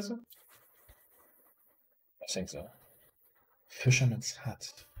pasteurizer? I think so. Fisherman's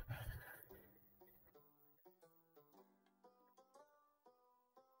hut.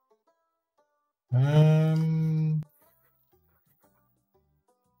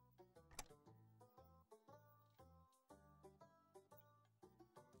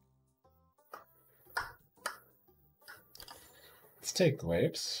 Let's take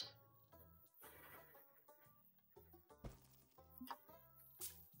grapes.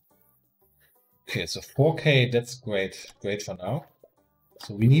 Okay, so 4K, that's great. Great for now.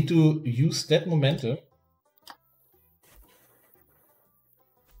 So we need to use that momentum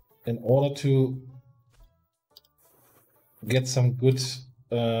in order to get some good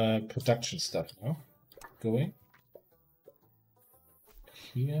production stuff now going.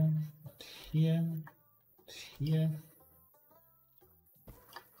 Here, here, here.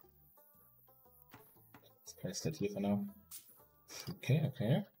 Let's place that here for now. Okay,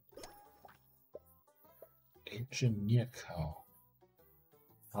 okay. Engineer cow.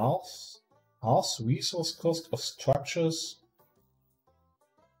 Half resource cost of structures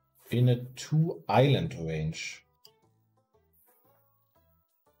in a 2 island range.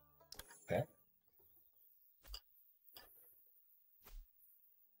 Okay.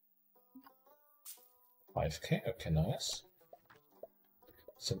 $5K, okay, nice.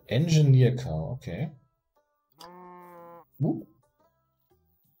 It's an engineer cow, okay. Ooh.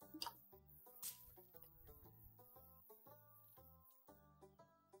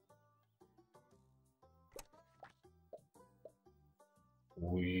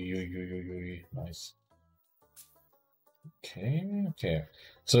 Nice. Okay, okay.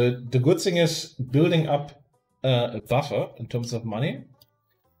 So the good thing is building up a buffer in terms of money.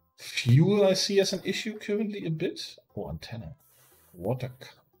 Fuel I see as an issue currently a bit. Oh, antenna. Water.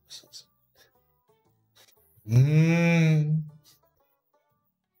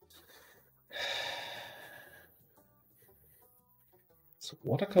 So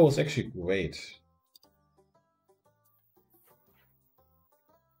water cow is actually great.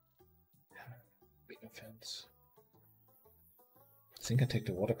 Fence. I think I take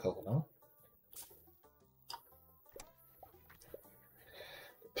the water cow now.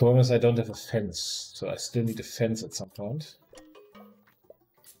 The problem is I don't have a fence, so I still need a fence at some point.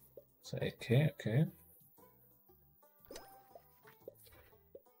 So 8K, okay.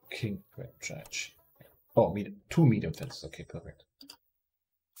 King crab charge. Oh, 2 medium fences. Okay, perfect.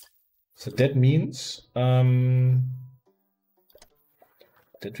 So that means that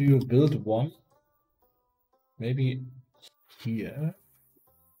we will build one. Maybe here.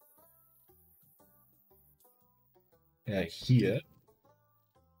 Yeah, here.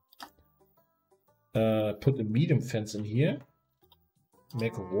 Put a medium fence in here.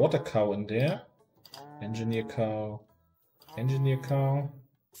 Make a water cow in there. Engineer cow. Engineer cow.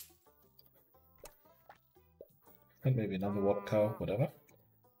 And maybe another water cow, whatever.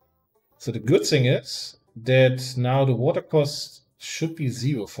 So the good thing is that now the water cost should be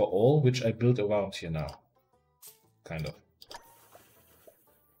 0 for all, which I build around here now. Kind of.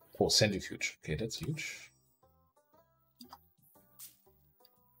 Oh, centrifuge. Okay, that's huge.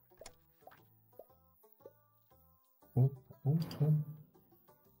 Okay,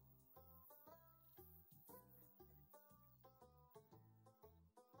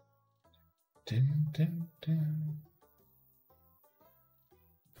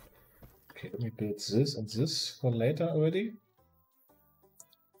 let me build this and this for later already.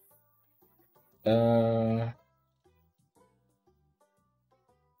 Yeah.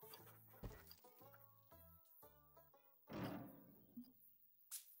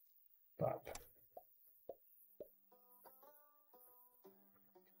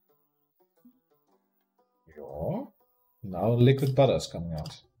 Now liquid butter is coming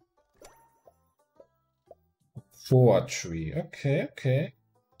out. Forestry. Okay, okay.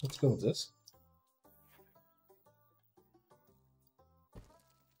 Let's go with this.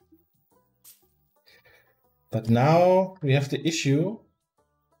 But now we have the issue.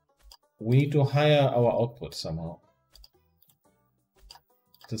 We need to hire our output somehow.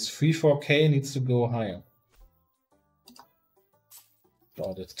 This 34K needs to go higher.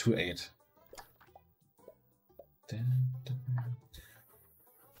 Oh, that's 2.8.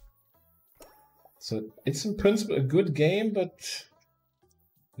 So it's in principle a good game, but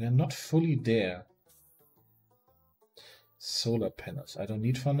we are not fully there. Solar panels I don't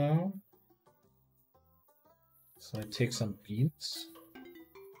need for now. So I take some beans.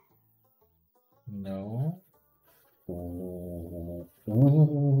 No. Ooh.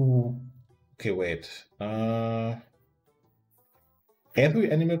 Ooh. Okay, wait.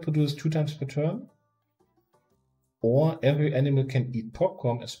 Every animal produces 2 times per turn. Or every animal can eat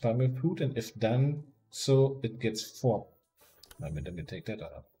popcorn as primary food, and if done so, it gets 4. Let me take that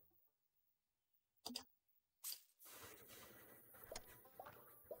out.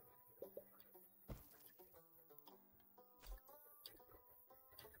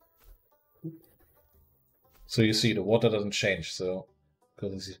 So you see, the water doesn't change, so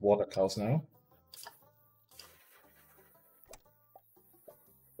because this is water cows now.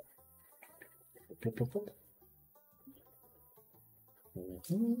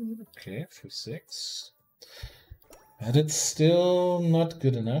 Okay, 3-6. But it's still not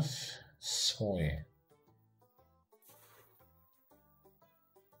good enough. Soy.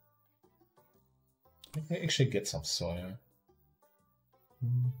 I can actually get some soy.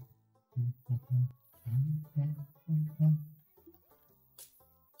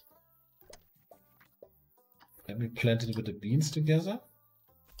 Let me plant it with the beans together.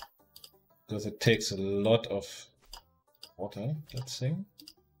 Because it takes a lot of water, that thing.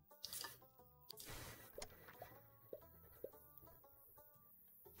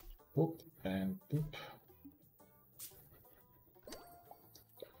 Boop and boop.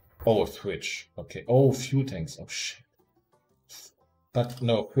 Oh, a fridge. Okay. Oh, fuel tanks. Oh, shit. But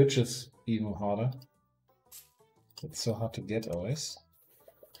no, fridge is even harder. It's so hard to get always.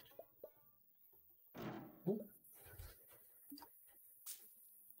 Ooh.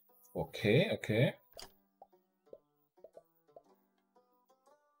 Okay, okay.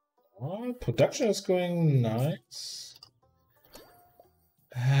 Oh, production is going nice.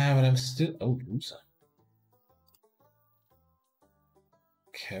 But I'm still... Oh, loser.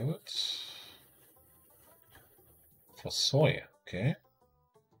 Carrot. For soy, okay.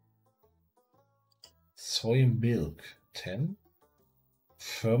 Soy milk, 10.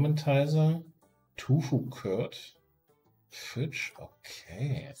 Fermentizer, tofu curd. Fridge,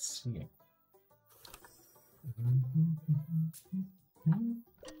 okay, let's see.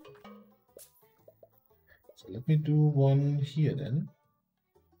 So let me do one here then.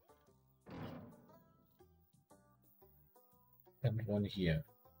 And one here.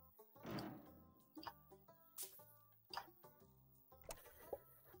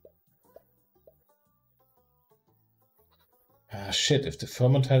 Ah, shit, if the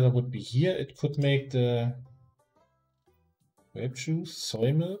fermentizer would be here, it could make the grape juice,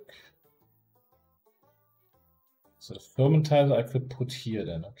 soy milk. So the fermentizer I could put here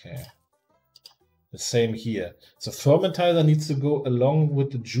then, okay. The same here. So fermentizer needs to go along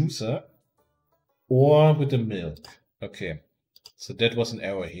with the juicer or with the milk. Okay. So that was an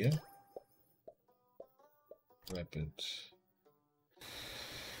error here. Rapid.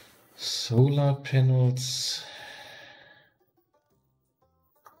 Solar panels.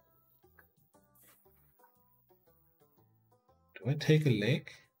 Do I take a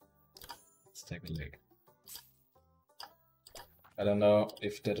leg? Let's take a leg. I don't know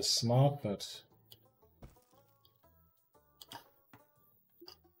if that is smart, but...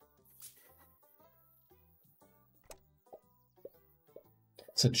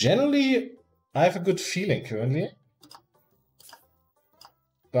 So generally, I have a good feeling currently.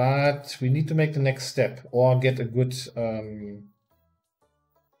 But we need to make the next step or get a good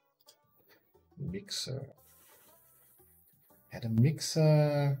mixer. Add a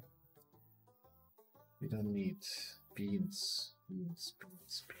mixer. We don't need beans. Beans.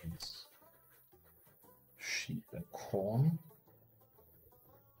 Sheep and corn.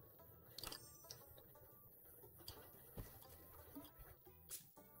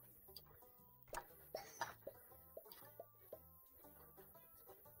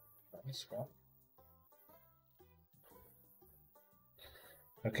 Nice one.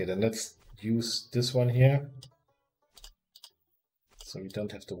 Okay, then let's use this one here. So we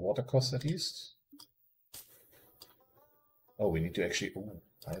don't have the water cost at least. Oh, we need to actually... Oh,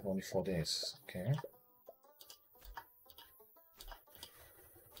 I have only 4 days. Okay.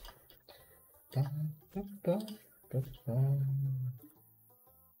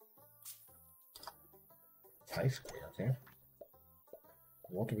 Five, okay.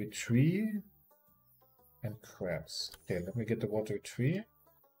 Watery tree and crabs. Okay, let me get the watery tree.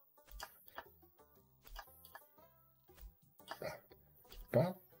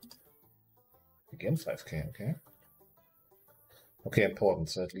 Again 5k, okay. Okay, important,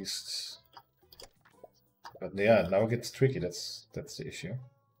 so at least... But yeah, now it gets tricky, that's the issue.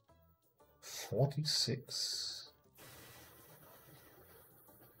 46.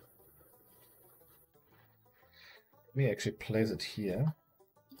 Let me actually place it here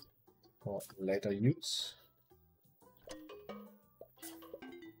for later use.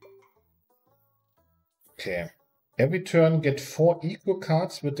 Okay. Every turn get 4 equal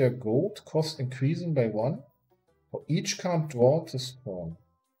cards with their gold cost increasing by 1 for each card drawn to spawn.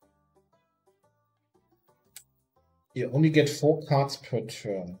 You only get 4 cards per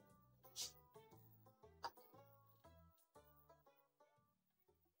turn.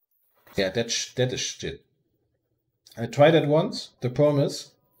 Yeah, that is shit. I tried that once. The problem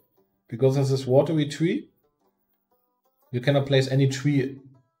is, because there's this watery tree, you cannot place any tree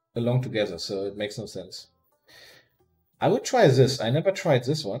along together, so it makes no sense. I would try this. I never tried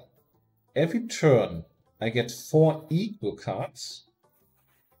this one. Every turn, I get 4 equal cards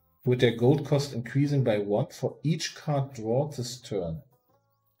with their gold cost increasing by 1 for each card drawn this turn.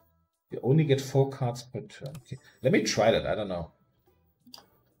 You only get 4 cards per turn. Okay. Let me try that. I don't know.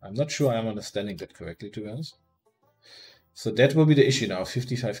 I'm not sure I'm understanding that correctly, to be honest. So that will be the issue now.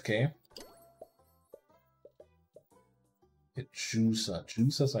 55k. A juicer.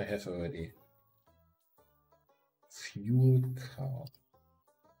 Juicers I have already. Fuel card.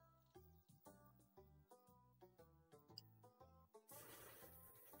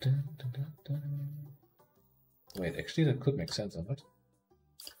 Dun, dun, dun, dun. Wait, actually that could make sense, or not?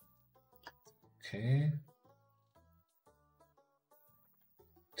 Okay.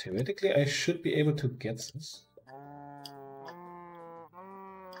 Theoretically, I should be able to get this.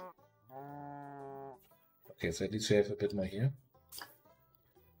 Okay, so at least we have a bit more here.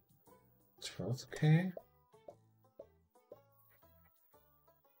 12k.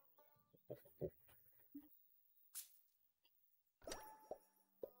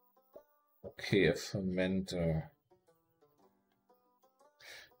 Okay, a fermenter.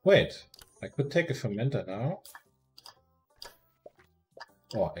 Wait, I could take a fermenter now.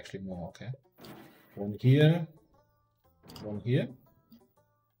 Oh, actually more, okay. One here. One here.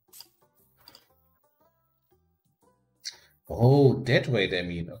 Oh, that way they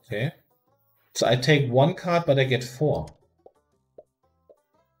mean, okay. So I take 1 card, but I get 4.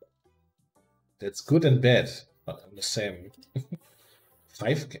 That's good and bad, but I'm the same.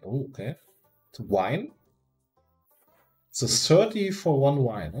 5k, oh, okay. So wine. So 30 for 1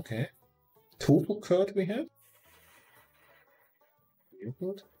 wine, okay. Total curd we have.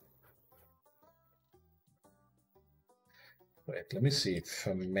 Good. Wait, let me see.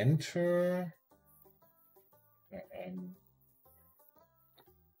 Fermenter.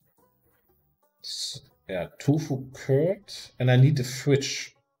 Yeah, tofu curd. And I need a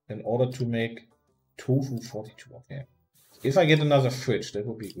fridge in order to make tofu 42. Okay. If I get another fridge, that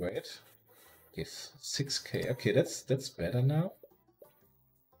would be great. If 6k. Okay, that's better now.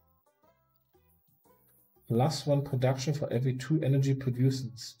 +1 production for every 2 energy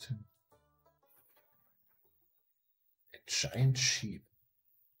produced. A giant sheep.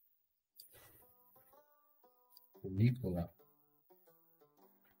 Nicola.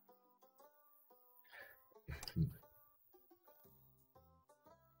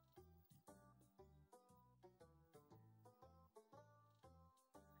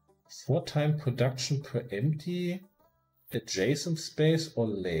 Four-time production per empty adjacent space or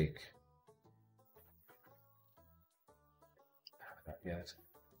lake. Yet.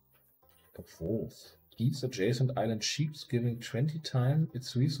 Both. Each adjacent island sheeps giving 20 times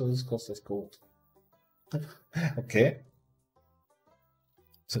its resources cost as gold. Okay.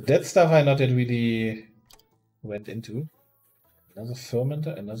 So that stuff I not yet really went into. Another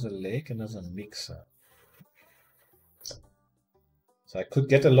fermenter, another lake, another mixer. So I could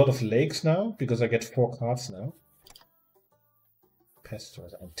get a lot of lakes now because I get 4 cards now.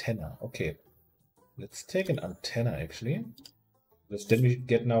 Pasteurizer, antenna. Okay. Let's take an antenna actually. Because then we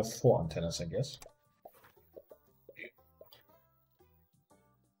get now 4 antennas, I guess.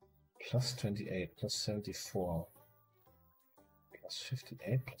 Plus 28, plus 74. Plus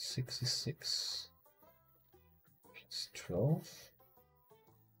 58, plus 66. Plus 12.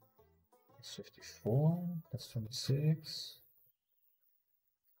 Plus 54, plus 26.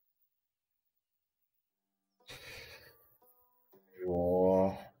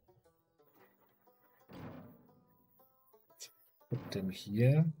 Ja. Put them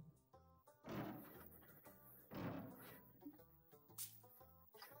here.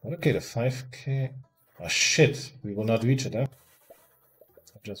 Okay, the 5k. Oh shit, we will not reach it, huh?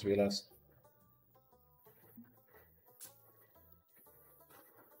 I just realized.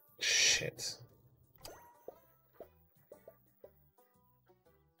 Shit.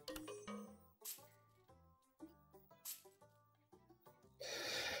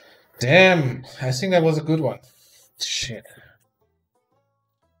 Damn, I think that was a good one. Shit.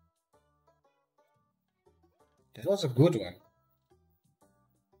 That was a good one.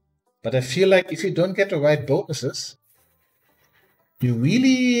 But I feel like if you don't get the right bonuses, you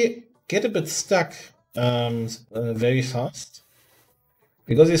really get a bit stuck very fast.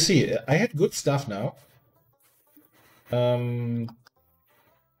 Because you see, I had good stuff now. I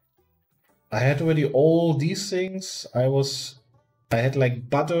had already all these things. I had like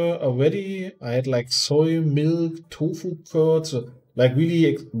butter already. I had like soy milk, tofu curds, so like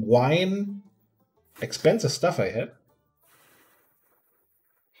really wine, expensive stuff I had.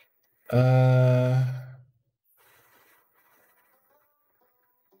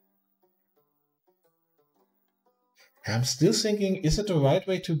 I'm still thinking, is it the right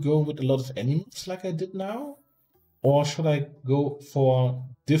way to go with a lot of animals like I did now? Or should I go for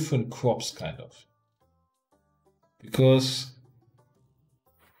different crops, kind of? Because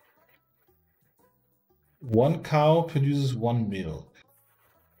 1 cow produces 1 milk.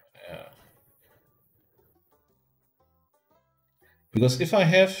 Yeah. Because if I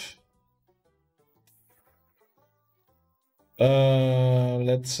have,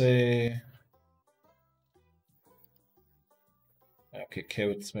 let's say, okay,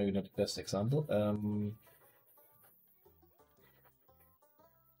 carrots maybe not the best example.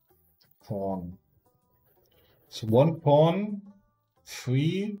 Corn. So 1 corn,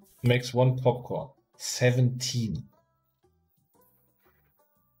 3 makes 1 popcorn. 17.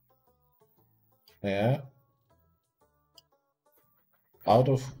 Yeah. Out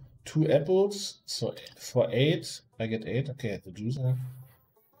of 2 apples, so for 8, I get 8. Okay, the juicer.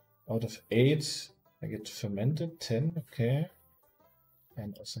 Out of 8, I get fermented 10. Okay.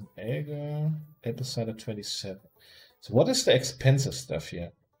 And as an agar, apple cider 27. So what is the expensive stuff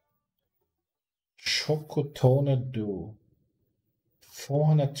here? Chocotone dough.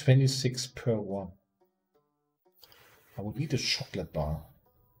 426 per one. I would need a chocolate bar.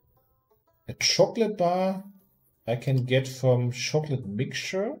 A chocolate bar I can get from chocolate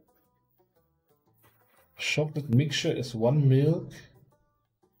mixture. Chocolate mixture is 1 milk,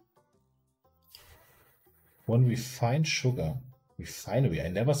 1 refined sugar. Refinery. I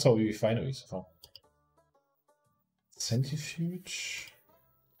never saw refineries before. Centrifuge.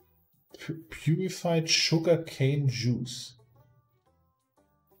 Purified sugar cane juice.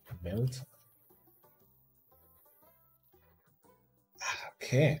 Melt.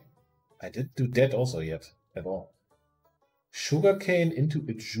 Okay. I didn't do that also yet at all. Sugar cane into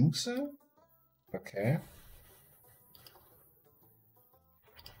a juicer? Okay.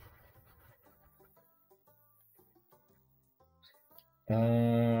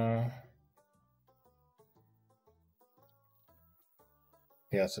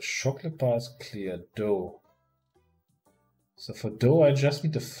 Yeah, so chocolate bar is clear. Dough. So for dough, I just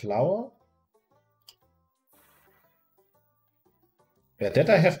need the flour. Yeah, that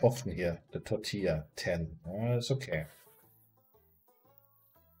I have often here. The tortilla, 10. It's okay.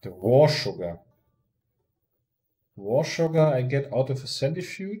 The raw sugar. Raw sugar I get out of a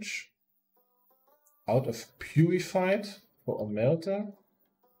centrifuge. Out of purified for a melter.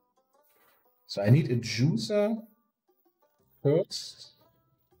 So I need a juicer first.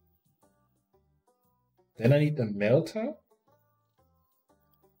 Then I need a melter.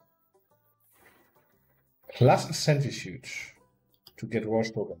 Plus a centrifuge to get raw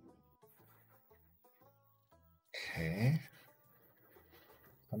sugar. Okay.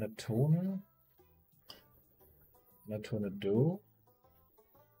 Panettone. Panettone dough.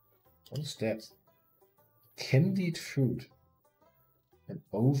 What is that? Candied fruit. An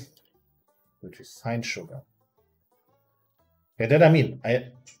oath with refined sugar. Yeah, that I mean,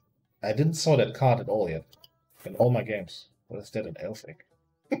 I didn't saw that card at all yet in all my games. What is that? An elf egg?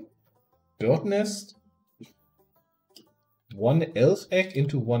 Bird nest. 1 elf egg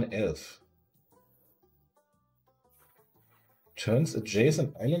into 1 elf. Turns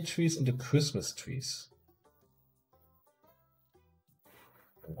adjacent island trees into Christmas trees.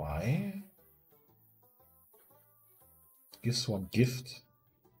 Why? Gives 1 gift.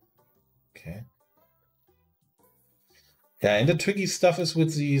 Okay. Yeah, and the tricky stuff is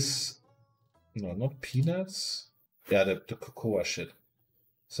with these... No, not peanuts. Yeah, the cocoa shit.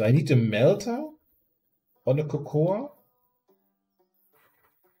 So I need a melter on the cocoa.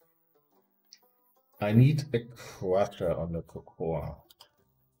 I need a crusher on the cocoa.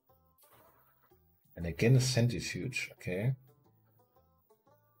 And again a centrifuge, okay.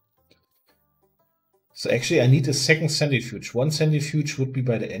 So actually I need a second centrifuge. 1 centrifuge would be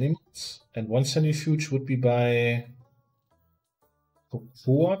by the animals, and 1 centrifuge would be by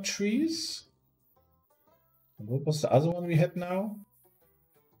cocoa trees. And what was the other one we had now?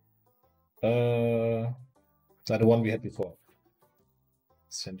 The one we had before.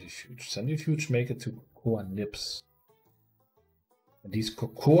 Centrifuge. Centrifuge make it to cocoa nibs. And these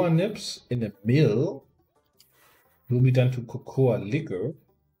cocoa nibs in a mill will be done to cocoa liquor.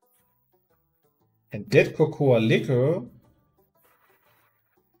 And that cocoa liquor,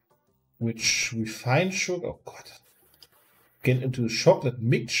 which refined sugar, oh god, get into chocolate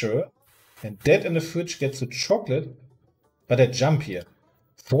mixture, and that in the fridge gets to chocolate. But I jump here.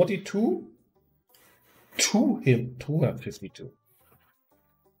 42 to him, 252.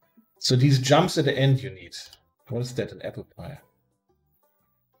 So these jumps at the end you need. What is that? An apple pie.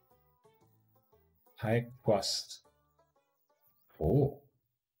 High crust. Oh.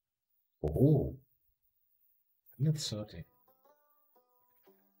 Oh. 130.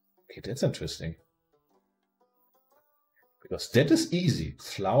 Okay, that's interesting. Because that is easy.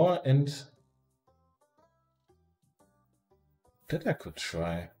 Flour and... That I could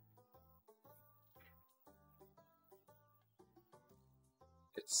try.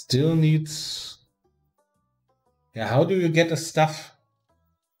 It still needs... Yeah, how do you get the stuff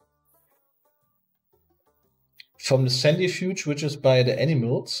from the centrifuge, which is by the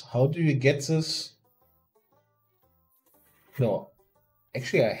animals? How do you get this? No,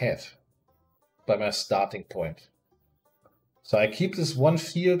 actually I have by my starting point. So I keep this 1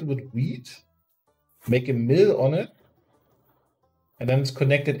 field with wheat, make a mill on it, and then it's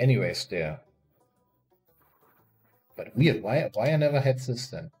connected anyways there. But weird, why I never had this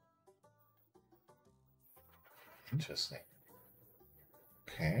then? Interesting.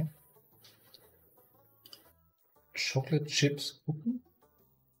 Okay. Chocolate chips cookie?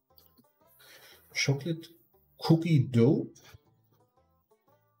 Chocolate cookie dough?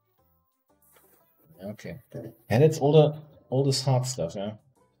 Okay. And it's all this hard stuff, yeah?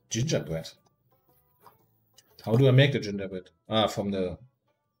 Gingerbread. How do I make the gingerbread? Ah, from the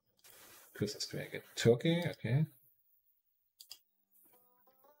Christmas tree. I get turkey, okay.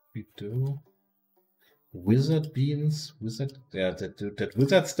 We do wizard beans, yeah, that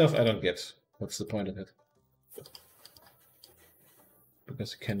wizard stuff I don't get. What's the point of it?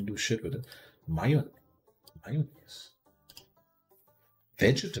 Because you can do shit with it. Mayonnaise.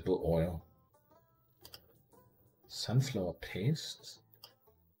 Vegetable oil. Sunflower paste.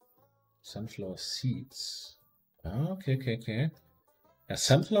 Sunflower seeds. Oh, okay. Yeah,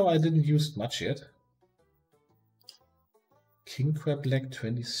 sunflower I didn't use much yet. King crab leg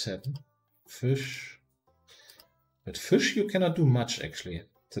 27. Fish. With fish you cannot do much actually.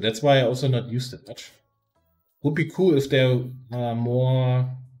 So that's why I also not used it much. Would be cool if there are more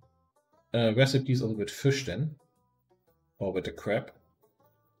recipes also with fish then. Or with the crab.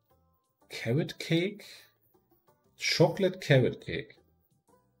 Carrot cake. Chocolate carrot cake.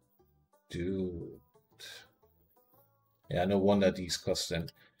 Dude. Yeah, no wonder these cost then.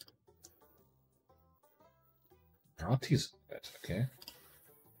 Artisan bread, okay.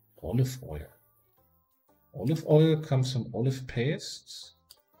 Olive oil. Olive oil comes from olive paste.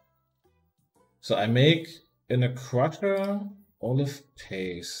 So I make in a crusher olive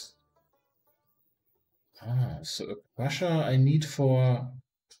paste. Ah, so a crusher I need for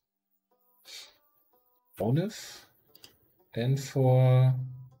olive and for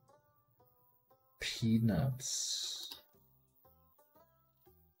peanuts.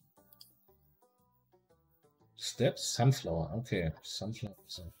 Is that sunflower? Okay, sunflower.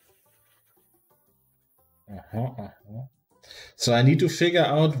 So I need to figure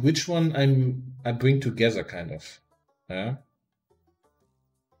out which one I bring together, kind of. Yeah.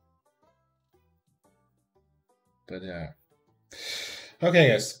 But yeah. Okay,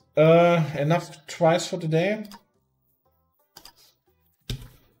 guys. Enough tries for today.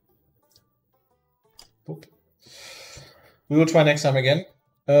 Oop. We will try next time again.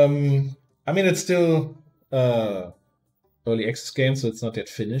 I mean, it's still early access game, so it's not yet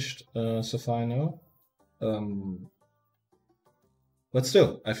finished, so far I know. But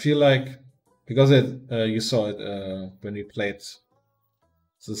still, I feel like, because you saw it when we played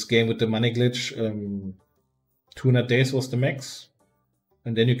this game with the money glitch, 200 days was the max,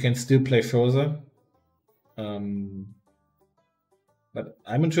 and then you can still play further. But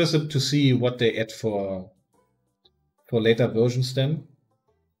I'm interested to see what they add for later versions then,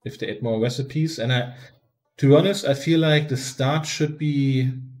 if they add more recipes. And to be honest, I feel like the start should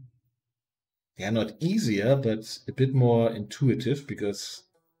be, yeah, not easier, but a bit more intuitive, because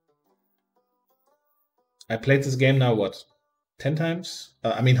I played this game now, what, 10 times?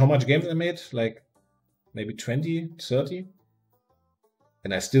 I mean, how much games I made? Like maybe 20, 30?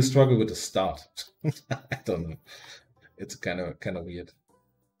 And I still struggle with the start. I don't know. It's kind of weird.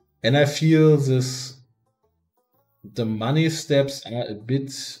 And I feel the money steps are a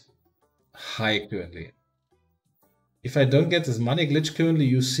bit high currently. If I don't get this money glitch currently,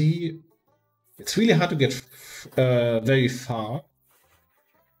 you see, it's really hard to get very far.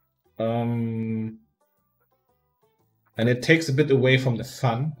 And it takes a bit away from the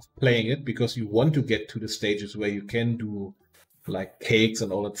fun of playing it, because you want to get to the stages where you can do like cakes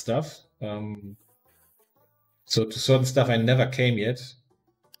and all that stuff. So to certain stuff I never came yet.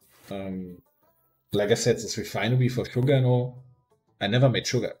 Like I said, this refinery for sugar and all, I never made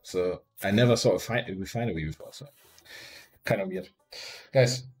sugar, so I never saw a refinery before, so kind of weird.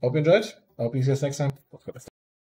 Guys, hope you enjoyed. I hope you see you next time.